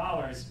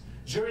 $1,000,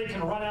 Jerry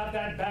can run out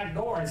that back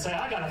door and say,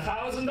 I got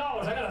 $1,000.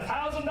 I got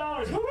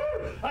 $1,000.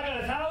 Woo-hoo! I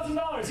got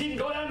 $1,000. He can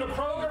go down to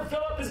Kroger,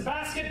 fill up his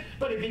basket,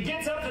 but if he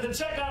gets up to the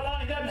checkout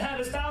line, he doesn't have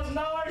his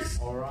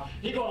 $1,000, All right.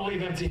 he's going to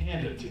leave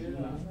empty-handed.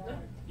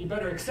 You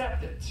better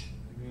accept it.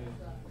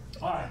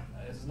 All right,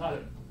 this is not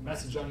a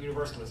message on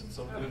universalism,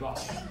 so we'll move on.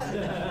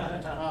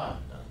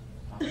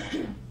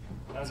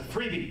 That was a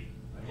freebie.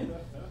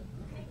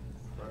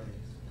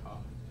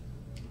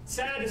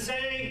 Sad to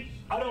say,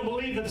 I don't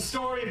believe that the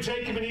story of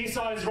Jacob and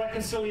Esau is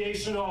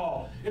reconciliation at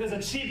all. It is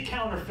a cheap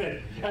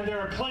counterfeit, and there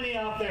are plenty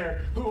out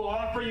there who will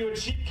offer you a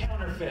cheap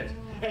counterfeit.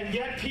 And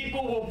yet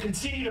people will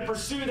continue to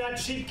pursue that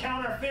cheap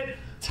counterfeit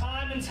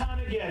time and time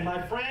again. My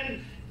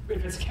friend,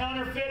 if it's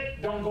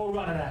counterfeit, don't go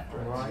running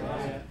after it. All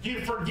right.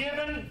 You've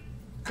forgiven,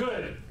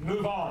 good,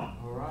 move on.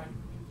 All right.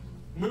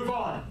 Move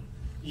on.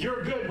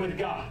 You're good with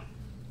God.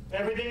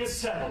 Everything is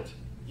settled.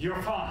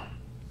 You're fine.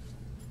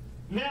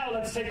 Now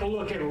let's take a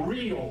look at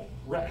real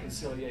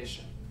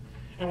reconciliation.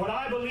 And what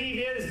I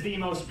believe is the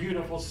most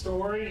beautiful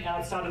story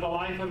outside of the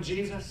life of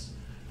Jesus,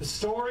 the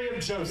story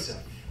of Joseph.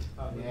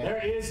 Yeah.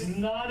 There is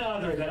none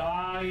other that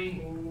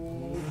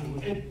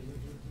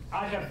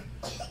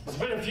there's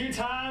been a few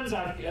times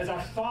as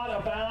I've thought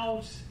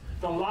about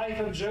the life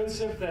of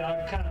Joseph that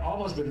I've kind of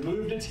almost been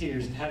moved to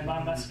tears and had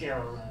my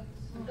mascara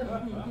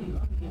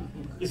run.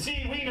 You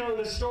see, we know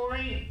the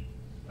story.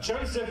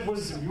 Joseph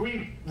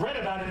we read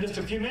about him just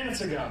a few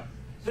minutes ago.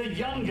 The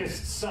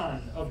youngest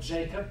son of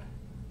Jacob.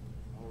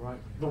 All right.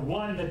 The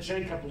one that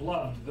Jacob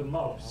loved the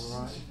most.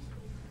 All right.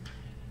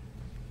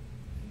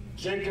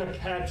 Jacob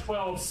had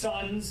 12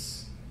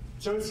 sons.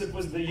 Joseph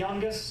was the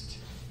youngest.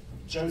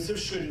 Joseph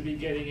shouldn't be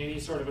getting any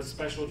sort of a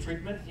special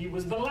treatment. He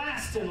was the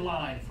last in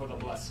line for the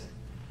blessing.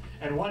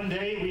 And one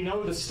day we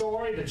know the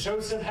story that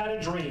Joseph had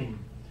a dream.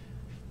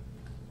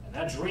 And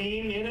that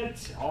dream, in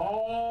it,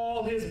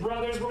 all his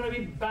brothers were going to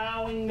be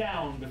bowing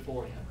down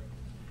before him.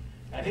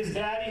 And his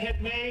daddy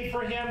had made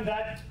for him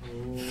that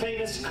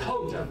famous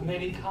coat of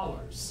many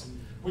colors,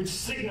 which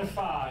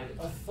signified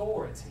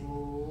authority.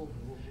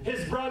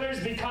 His brothers,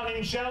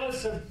 becoming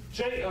jealous of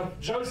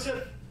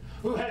Joseph,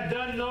 who had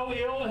done no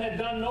ill and had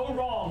done no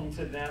wrong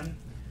to them,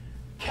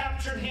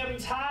 captured him,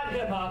 tied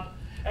him up,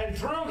 and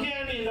threw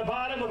him in the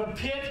bottom of a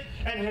pit,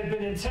 and had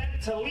been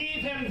intent to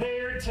leave him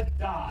there to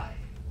die.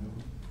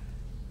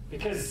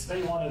 Because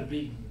they wanted to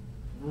be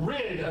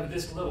rid of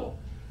this little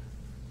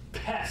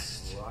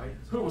pest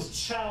who was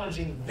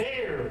challenging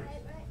their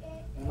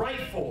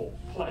rightful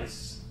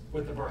place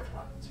with the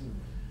birthright.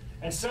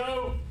 And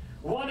so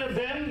one of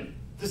them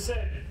just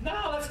said,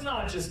 no, let's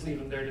not just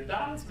leave him there to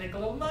die. Let's make a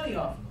little money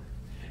off him.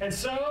 And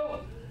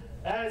so,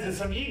 as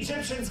some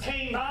Egyptians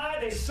came by,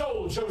 they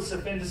sold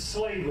Joseph into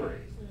slavery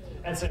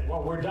and said,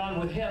 well, we're done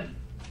with him.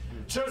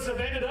 Joseph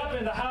ended up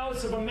in the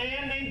house of a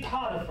man named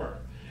Potiphar.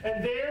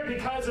 And there,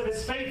 because of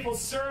his faithful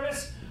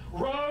service,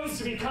 rose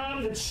to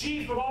become the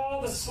chief of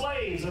all the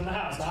slaves in the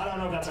house. Now, I don't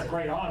know if that's a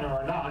great honor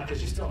or not,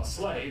 because you're still a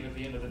slave at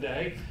the end of the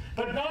day.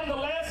 But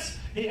nonetheless,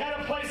 he had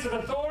a place of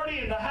authority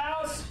in the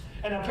house,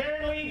 and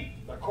apparently,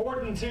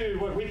 according to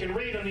what we can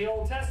read in the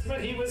Old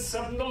Testament, he was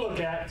something to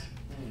look at.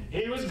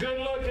 He was good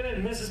looking,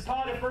 and Mrs.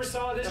 Potiphar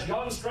saw this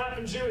young,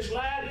 strapping Jewish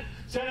lad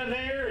sitting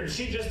there, and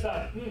she just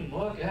thought,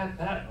 look at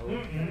that.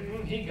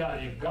 He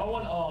got you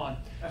going on.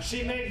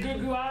 She made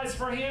goo-goo eyes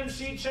for him.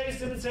 She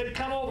chased him and said,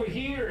 come over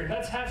here, and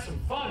let's have some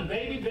fun,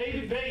 baby,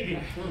 baby, baby.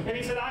 And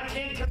he said, I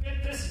can't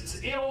commit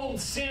this ill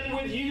sin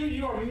with you.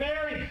 You are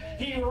married.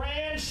 He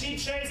ran. She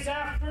chased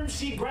after him.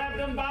 She grabbed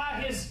him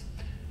by his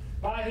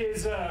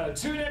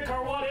tunic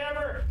or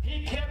whatever.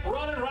 He kept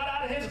running right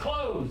out of his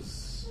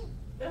clothes.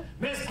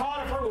 Miss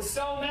Potiphar was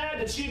so mad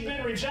that she'd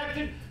been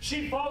rejected,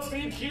 she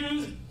falsely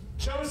accused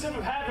Joseph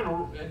of having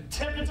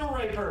attempted to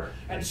rape her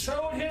and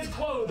showed his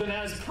clothing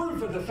as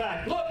proof of the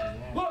fact. Look,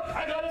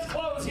 I got his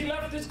clothes. He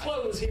left his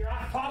clothes here.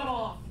 I fought him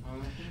off.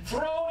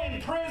 Thrown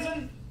in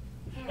prison.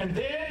 And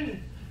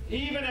then,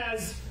 even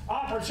as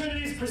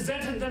opportunities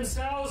presented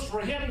themselves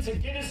for him to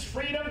get his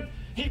freedom,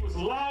 he was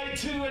lied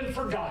to and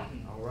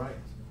forgotten. All right.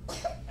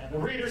 And the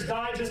Reader's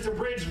Digest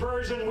abridged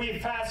version, we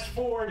fast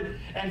forward,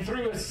 and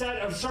through a set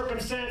of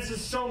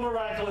circumstances so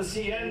miraculous,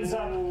 he ends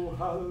up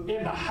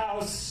in the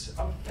house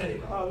of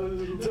Pharaoh,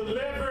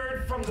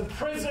 delivered from the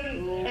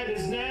prison, and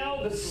is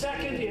now the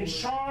second in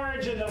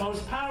charge in the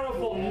most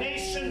powerful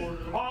nation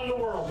on the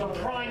world, the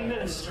prime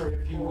minister,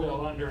 if you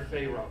will, under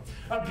Pharaoh.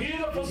 A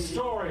beautiful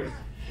story.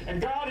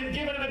 And God had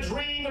given him a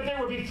dream that there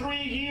would be 3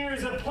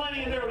 years of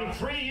plenty, and there would be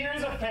 3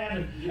 years of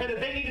famine, and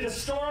that they needed to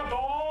store up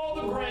all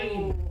the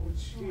grain.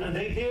 And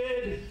they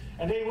did,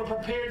 and they were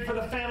prepared for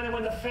the famine. And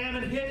when the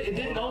famine hit, it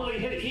didn't only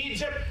hit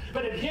Egypt,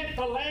 but it hit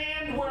the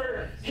land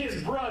where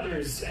his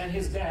brothers and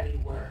his daddy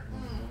were.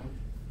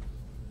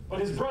 But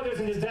his brothers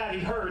and his daddy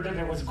heard that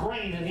there was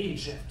grain in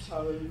Egypt.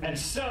 And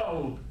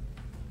so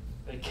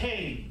they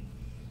came,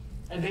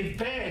 and they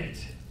begged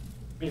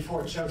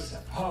before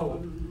Joseph,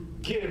 oh,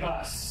 give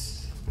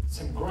us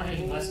some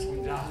grain lest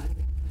we die.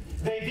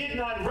 They did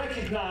not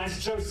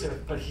recognize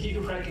Joseph, but he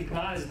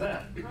recognized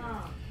them.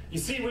 You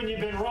see, when you've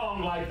been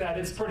wrong like that,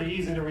 it's pretty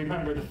easy to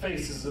remember the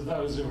faces of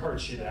those who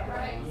hurt you that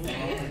way.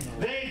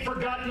 They'd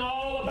forgotten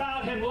all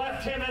about him,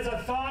 left him as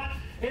a thought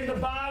in the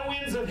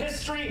bywinds of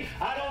history.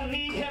 I don't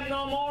need him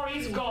no more.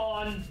 He's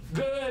gone.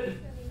 Good.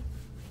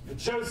 But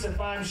Joseph,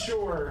 I'm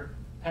sure,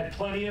 had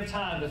plenty of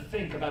time to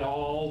think about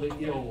all the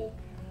ill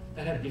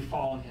that had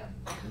befallen him.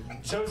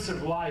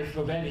 Joseph's life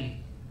of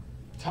any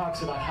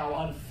talks about how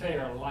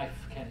unfair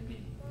life can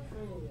be.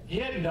 He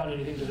hadn't done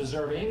anything to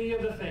deserve any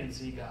of the things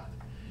he got.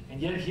 And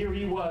yet here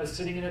he was,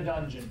 sitting in a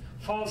dungeon,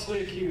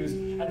 falsely accused,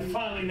 and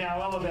finally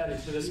now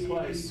elevated to this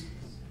place.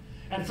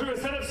 And through a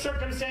set of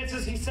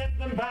circumstances, he sent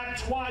them back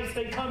twice.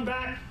 They come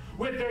back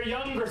with their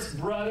youngest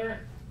brother.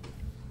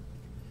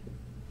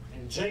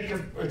 And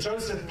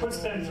Joseph puts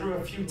them through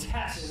a few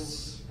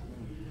tests.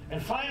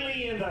 And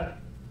finally in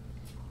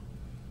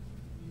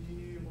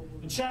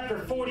chapter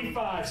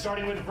 45,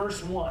 starting with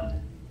verse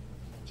 1,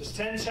 just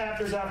 10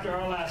 chapters after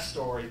our last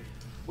story,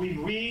 we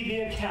read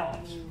the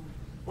account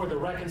where the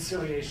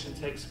reconciliation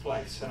takes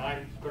place. And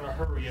I'm going to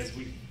hurry as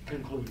we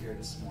conclude here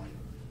this morning.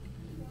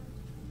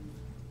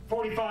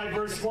 45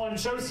 verse 1,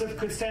 Joseph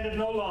could stand it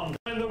no longer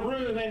in the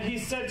room, and he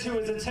said to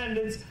his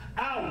attendants,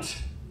 "Out,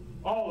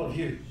 all of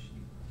you."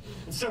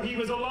 And so he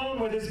was alone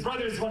with his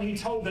brothers when he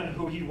told them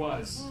who he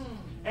was.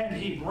 And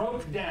he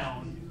broke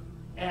down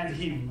and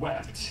he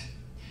wept.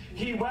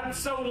 He wept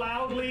so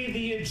loudly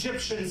the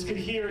Egyptians could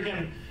hear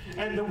him,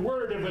 and the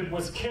word of it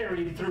was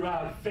carried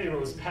throughout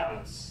Pharaoh's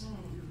palace.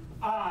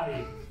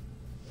 "I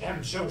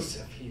am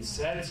Joseph," he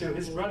said to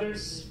his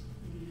brothers.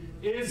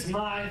 "Is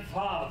my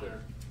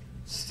father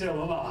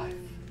still alive?"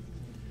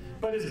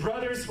 But his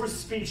brothers were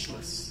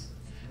speechless.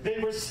 They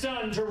were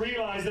stunned to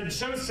realize that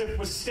Joseph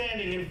was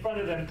standing in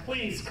front of them.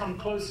 "Please come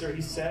closer,"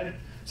 he said.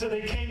 So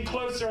they came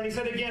closer, and he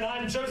said again,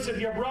 "I'm Joseph,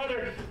 your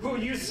brother, who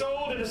you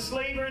sold into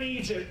slavery in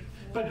Egypt.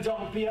 But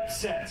don't be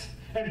upset,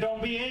 and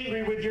don't be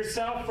angry with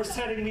yourself for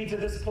sending me to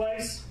this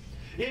place.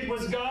 It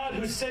was God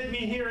who sent me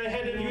here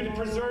ahead of you to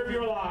preserve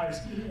your lives.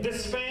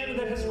 This famine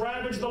that has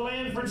ravaged the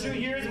land for 2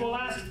 years will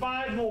last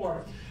 5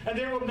 more, and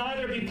there will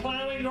neither be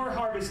plowing nor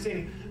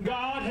harvesting.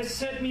 God has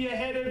sent me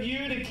ahead of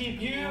you to keep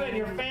you and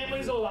your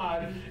families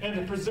alive and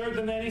to preserve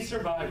the many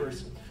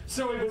survivors.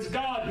 So it was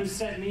God who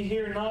sent me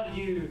here, not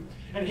you.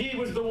 And he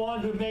was the one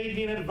who made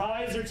me an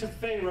advisor to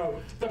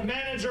Pharaoh, the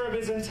manager of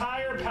his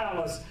entire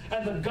palace,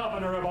 and the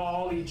governor of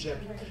all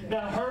Egypt.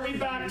 Now hurry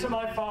back to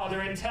my father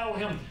and tell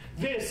him,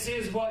 this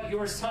is what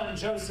your son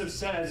Joseph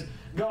says.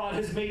 God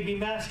has made me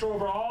master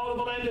over all of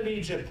the land of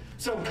Egypt.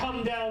 So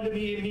come down to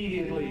me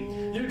immediately.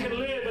 You can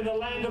live in the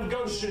land of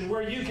Goshen,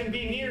 where you can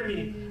be near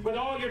me with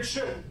all your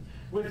children.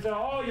 With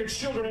all your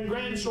children and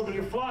grandchildren,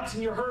 your flocks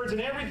and your herds and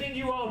everything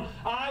you own.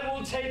 I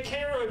will take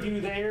care of you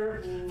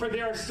there, for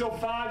there are still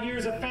 5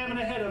 years of famine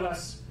ahead of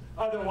us.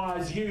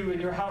 Otherwise, you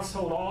and your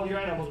household, all your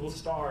animals will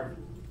starve."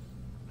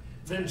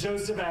 Then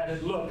Joseph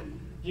added, "Look,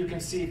 you can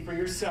see for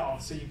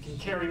yourself, so you can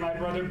carry my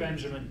brother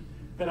Benjamin,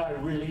 that I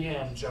really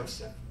am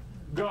Joseph.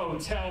 Go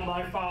tell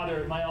my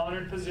father my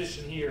honored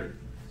position here.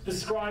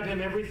 Describe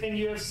him everything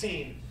you have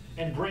seen,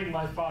 and bring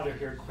my father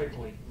here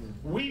quickly."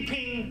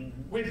 Weeping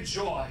with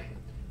joy,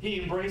 he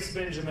embraced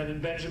Benjamin,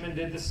 and Benjamin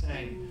did the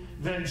same.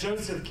 Then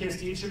Joseph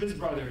kissed each of his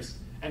brothers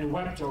and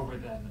wept over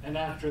them. And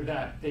after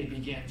that, they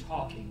began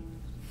talking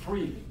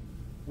freely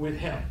with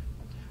him.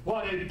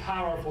 What a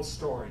powerful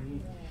story.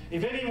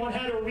 If anyone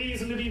had a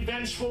reason to be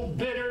vengeful,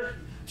 bitter,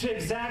 to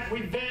exact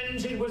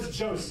revenge, it was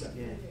Joseph.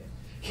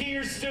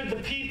 Here stood the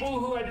people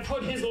who had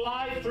put his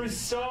life through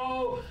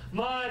so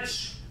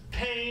much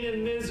pain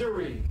and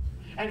misery.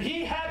 And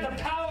he had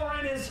the power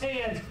in his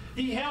hands.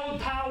 He held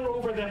power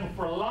over them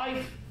for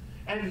life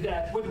and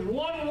death. With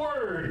one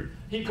word,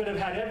 he could have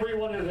had every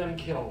one of them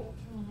killed.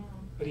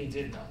 But he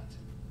did not.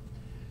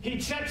 He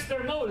checked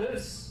their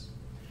motives.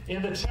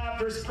 In the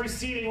chapters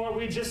preceding what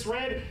we just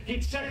read, he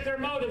checked their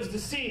motives to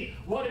see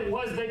what it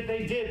was that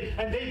they did.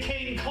 And they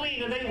came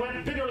clean, and they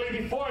went bitterly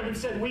before him and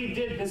said, "We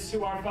did this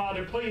to our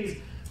father. Please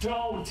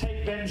don't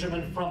take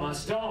Benjamin from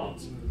us. Don't."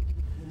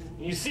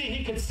 You see,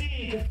 he could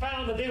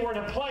found that they were in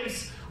a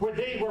place where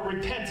they were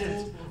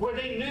repentant, where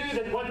they knew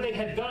that what they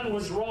had done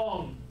was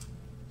wrong.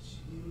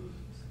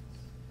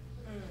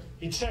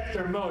 He checked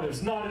their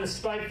motives, not in a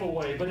spiteful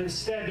way, but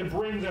instead to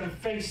bring them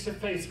face to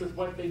face with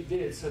what they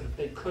did so that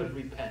they could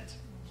repent.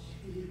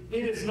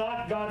 It is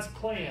not God's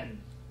plan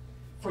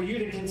for you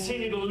to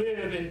continue to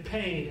live in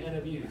pain and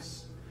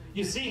abuse.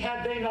 You see,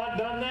 had they not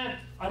done that,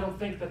 I don't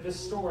think that this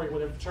story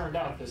would have turned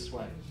out this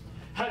way.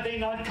 Had they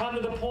not come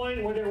to the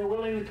point where they were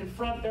willing to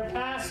confront their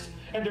past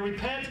and to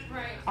repent,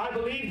 I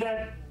believe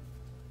that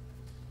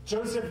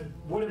Joseph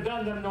would have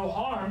done them no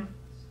harm,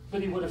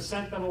 but he would have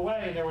sent them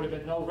away and there would have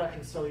been no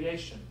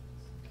reconciliation.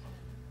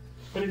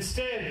 But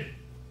instead,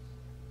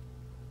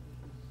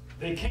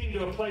 they came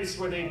to a place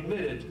where they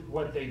admitted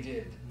what they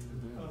did.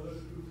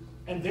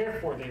 And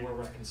therefore they were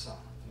reconciled.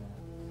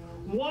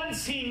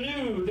 Once he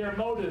knew their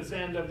motives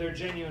and of their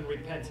genuine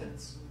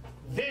repentance,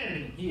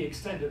 then he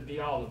extended the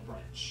olive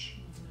branch.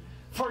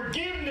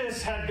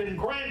 Forgiveness had been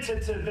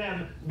granted to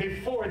them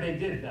before they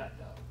did that,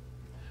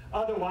 though.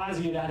 Otherwise,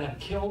 he'd had them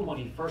killed when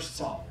he first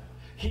saw them.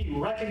 He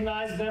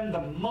recognized them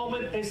the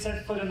moment they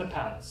set foot in the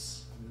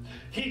palace.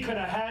 He could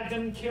have had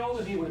them killed,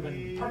 and he would have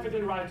been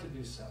perfectly right to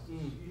do so.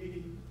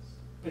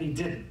 But he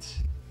didn't.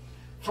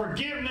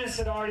 Forgiveness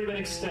had already been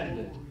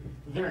extended.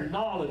 Their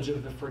knowledge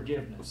of the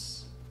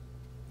forgiveness,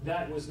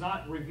 that was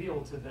not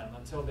revealed to them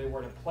until they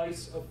were at a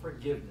place of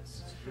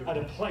forgiveness, at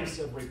a place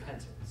of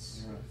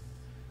repentance.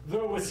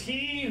 Though it was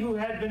he who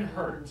had been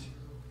hurt,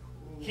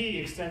 he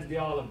extends the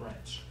olive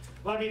branch.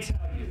 Let me tell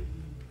you,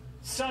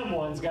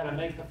 someone's got to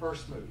make the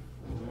first move.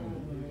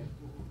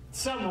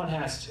 Someone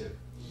has to.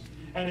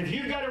 And if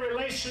you've got a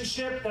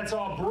relationship that's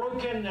all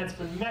broken, that's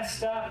been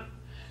messed up,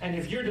 and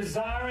if you're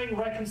desiring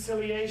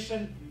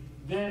reconciliation,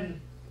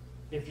 then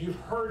if you've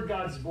heard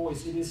God's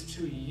voice, it is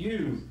to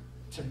you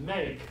to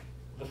make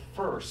the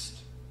first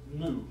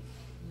move.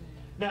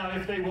 Now,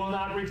 if they will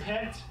not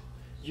repent,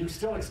 you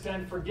still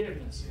extend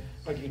forgiveness,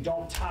 but you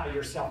don't tie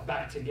yourself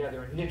back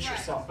together and knit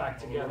yourself back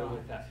together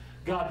with that.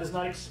 God does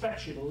not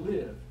expect you to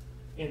live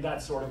in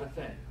that sort of a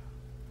thing.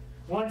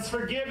 Once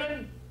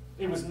forgiven,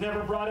 it was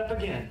never brought up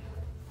again.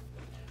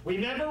 We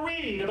never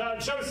read about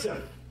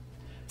Joseph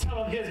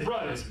telling his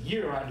brothers,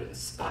 "You're under the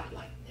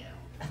spotlight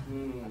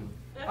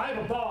now." I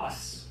have a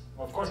boss.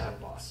 Well, of course I have a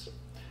boss.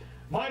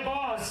 My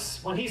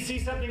boss, when he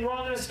sees something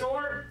wrong in a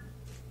store,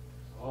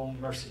 oh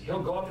mercy,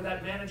 he'll go up to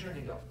that manager and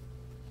he'll go,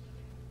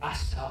 "I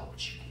saw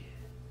what you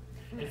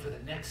did. And for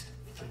the next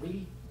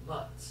 3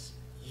 months,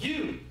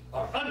 you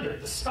are under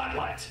the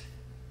spotlight.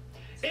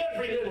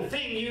 Every little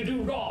thing you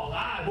do wrong,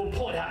 I will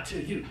point out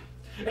to you.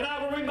 And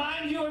I will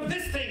remind you of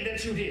this thing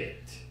that you did."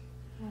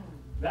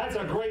 That's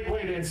a great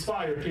way to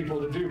inspire people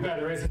to do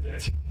better, isn't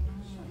it?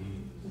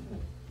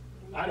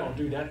 I don't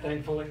do that,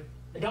 thankfully.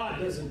 God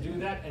doesn't do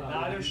that, and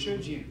neither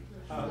should you.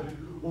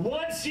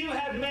 Once you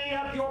have made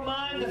up your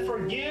mind to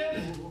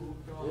forgive,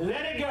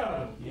 let it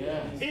go.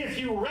 If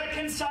you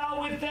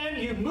reconcile with them,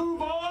 you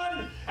move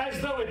on as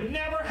though it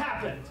never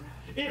happened.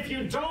 If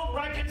you don't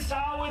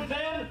reconcile with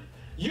them,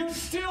 you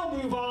still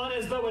move on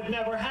as though it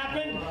never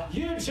happened.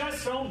 You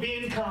just don't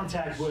be in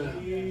contact with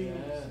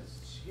them.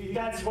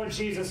 That's what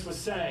Jesus was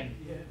saying.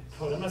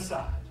 Put them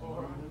aside.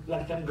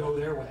 Let them go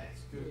their way.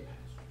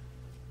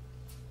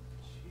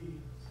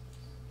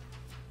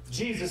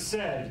 Jesus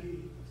said,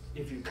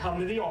 if you come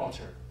to the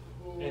altar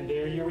and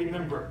there you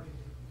remember,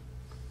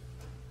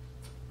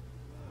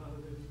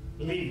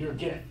 leave your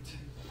gift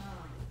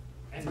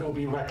and go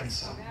be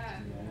reconciled.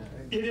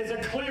 It is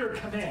a clear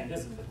command,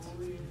 isn't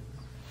it?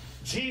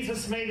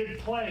 Jesus made it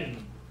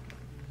plain.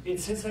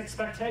 It's his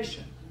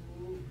expectation.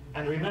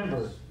 And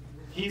remember,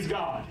 he's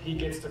God. He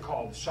gets to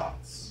call the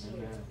shots.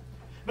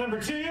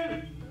 Number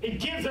 2, it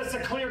gives us a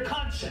clear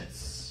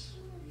conscience.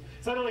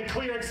 It's not only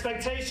clear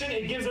expectation,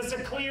 it gives us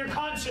a clear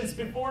conscience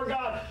before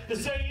God to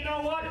say, you know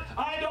what?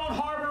 I don't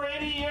harbor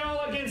any ill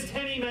against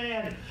any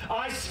man.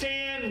 I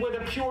stand with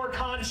a pure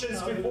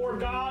conscience before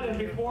God and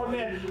before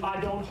men. I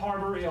don't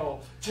harbor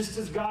ill. Just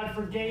as God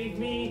forgave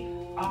me,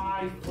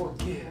 I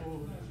forgive.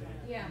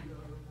 Yeah.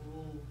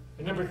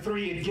 And number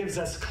 3, it gives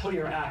us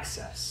clear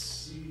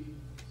access.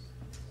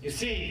 You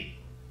see,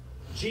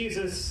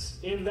 Jesus,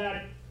 in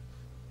that,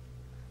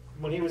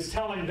 when he was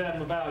telling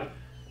them about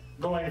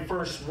going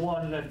first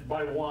 1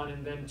 by 1,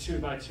 and then 2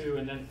 by 2,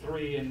 and then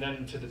 3, and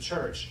then to the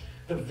church,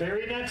 the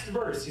very next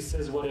verse, he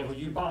says, whatever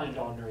you bind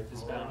on earth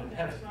is bound in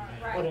heaven.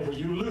 Whatever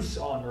you loose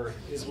on earth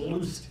is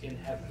loosed in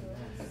heaven.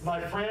 My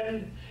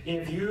friend,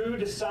 if you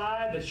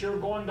decide that you're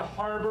going to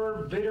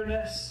harbor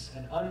bitterness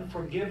and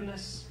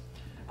unforgiveness,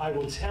 I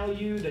will tell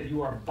you that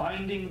you are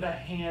binding the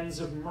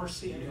hands of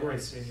mercy and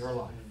grace in your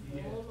life.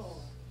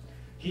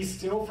 He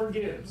still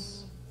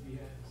forgives,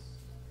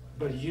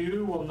 but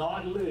you will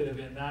not live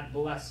in that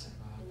blessing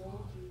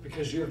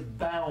because you have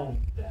bound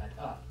that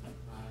up.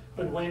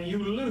 But when you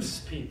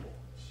loose people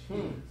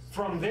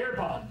from their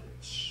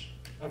bondage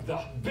of the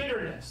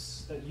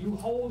bitterness that you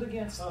hold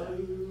against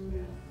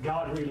them,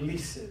 God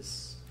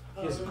releases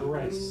his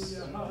grace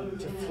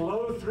to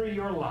flow through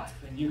your life,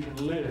 and you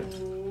can live.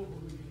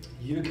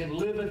 You can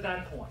live at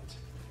that point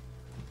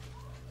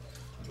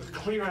with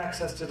clear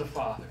access to the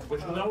Father,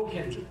 with no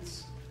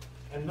hindrance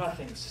and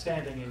nothing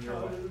standing in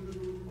your way.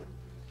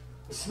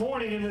 This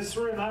morning in this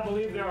room, I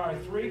believe there are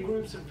 3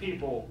 groups of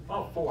people,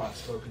 well, 4 I've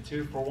spoken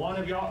to. For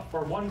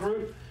one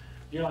group,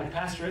 you're like,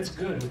 Pastor, it's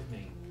good with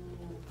me.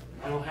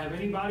 I don't have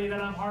anybody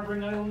that I'm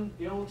harboring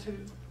ill to.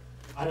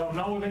 I don't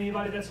know of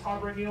anybody that's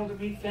harboring ill to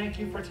me. Thank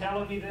you for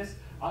telling me this.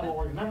 I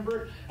will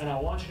remember it, and I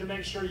want you to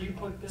make sure you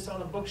put this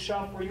on a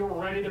bookshelf where you're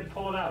ready to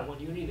pull it out when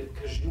you need it,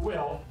 because you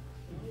will.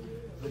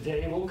 The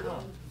day will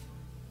come.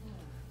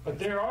 But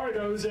there are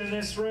those in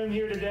this room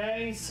here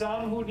today,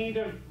 some who need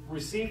to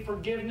receive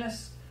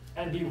forgiveness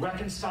and be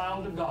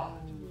reconciled to God.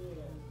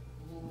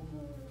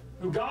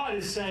 Who God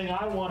is saying,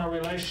 I want a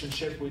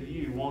relationship with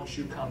you. Won't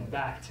you come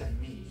back to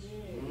me?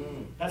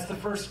 That's the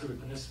first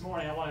group. And this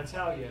morning I want to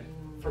tell you,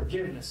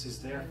 forgiveness is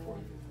there for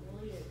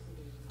you.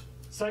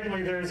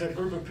 Secondly, there's a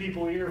group of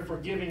people here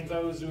forgiving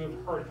those who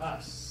have hurt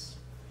us.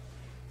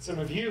 Some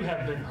of you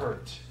have been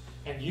hurt,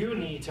 and you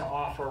need to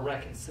offer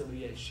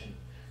reconciliation.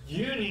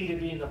 You need to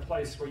be in the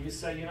place where you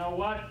say, you know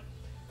what?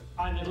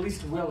 I'm at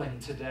least willing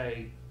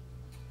today.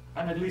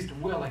 I'm at least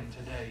willing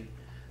today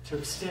to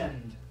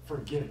extend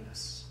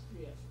forgiveness.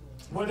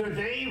 Whether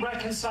they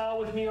reconcile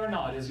with me or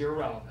not is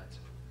irrelevant.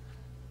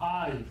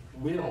 I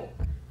will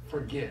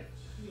forgive.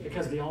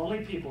 Because the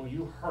only people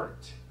you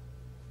hurt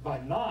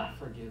by not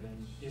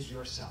forgiving is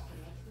yourself.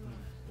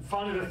 And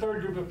finally, the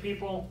third group of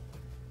people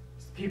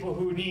is people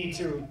who need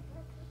to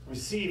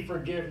receive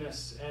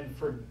forgiveness and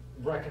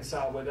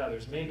reconcile with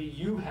others. Maybe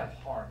you have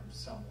harmed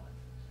someone.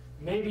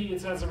 Maybe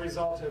it's as a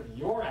result of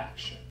your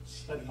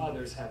actions that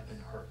others have been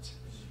hurt.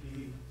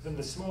 Then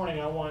this morning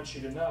I want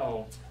you to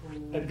know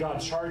that God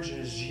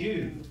charges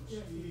you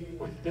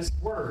with this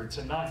word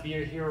to not be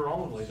a hearer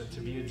only, but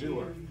to be a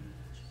doer.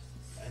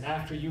 And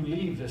after you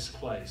leave this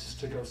place,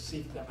 to go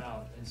seek them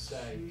out and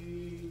say,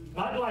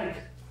 not like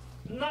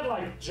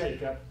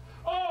Jacob,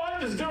 oh, I'm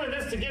just doing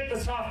this to get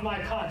this off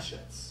my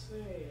conscience.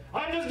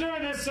 I'm just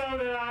doing this so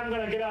that I'm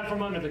going to get out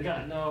from under the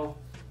gun. No,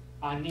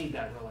 I need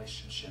that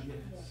relationship.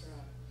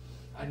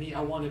 I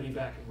want to be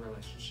back in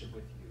relationship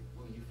with you.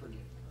 Will you forgive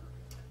me?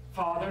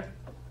 Father,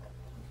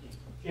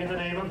 in the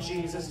name of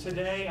Jesus,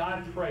 today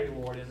I pray,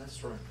 Lord, in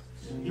this room.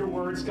 Your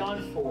word's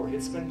gone forth.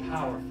 It's been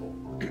powerful.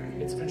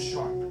 It's been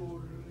sharp.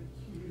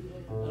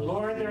 And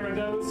Lord, there are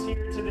those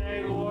here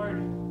today, Lord,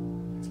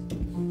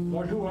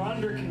 who are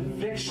under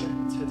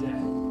conviction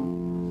today.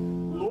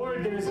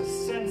 Lord, there's a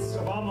sense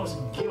of almost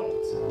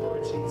guilt,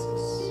 Lord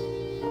Jesus.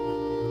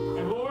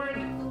 And Lord,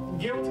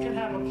 guilt can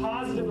have a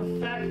positive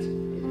effect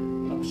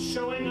of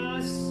showing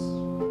us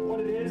what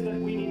it is that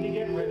we need to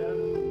get rid of.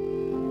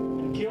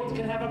 And guilt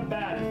can have a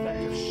bad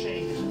effect of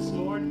shaming us,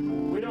 Lord.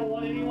 We don't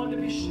want anyone to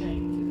be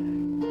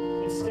shamed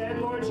today.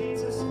 Instead, Lord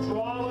Jesus,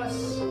 draw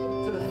us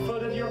to the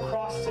foot of your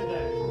cross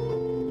today.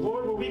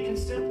 Lord, where we can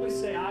simply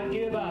say, I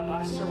give up,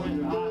 I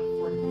surrender, I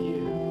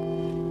forgive.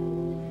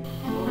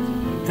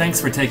 Thanks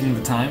for taking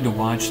the time to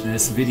watch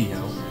this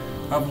video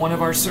of one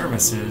of our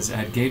services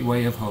at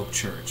Gateway of Hope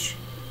Church.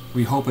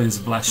 We hope it has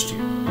blessed you,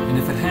 and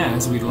if it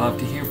has, we'd love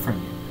to hear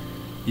from you.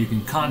 You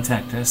can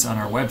contact us on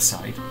our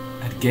website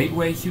at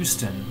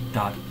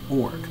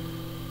gatewayhouston.org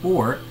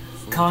or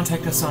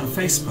contact us on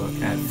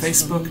Facebook at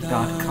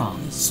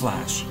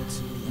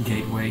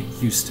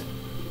facebook.com/gatewayhouston.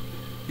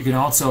 You can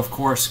also, of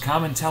course,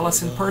 come and tell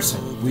us in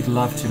person. We'd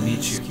love to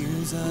meet you.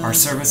 Our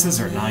services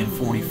are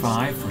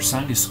 9:45 for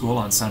Sunday school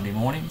on Sunday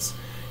mornings,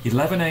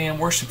 11 a.m.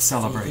 worship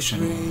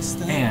celebration,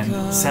 and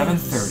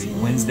 7:30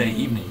 Wednesday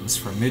evenings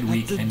for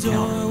midweek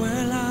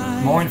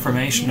encounter. More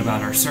information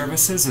about our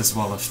services as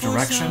well as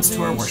directions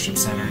to our worship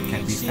center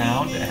can be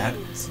found at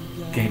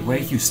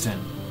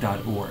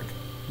gatewayhouston.org.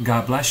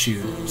 God bless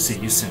you. See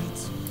you soon.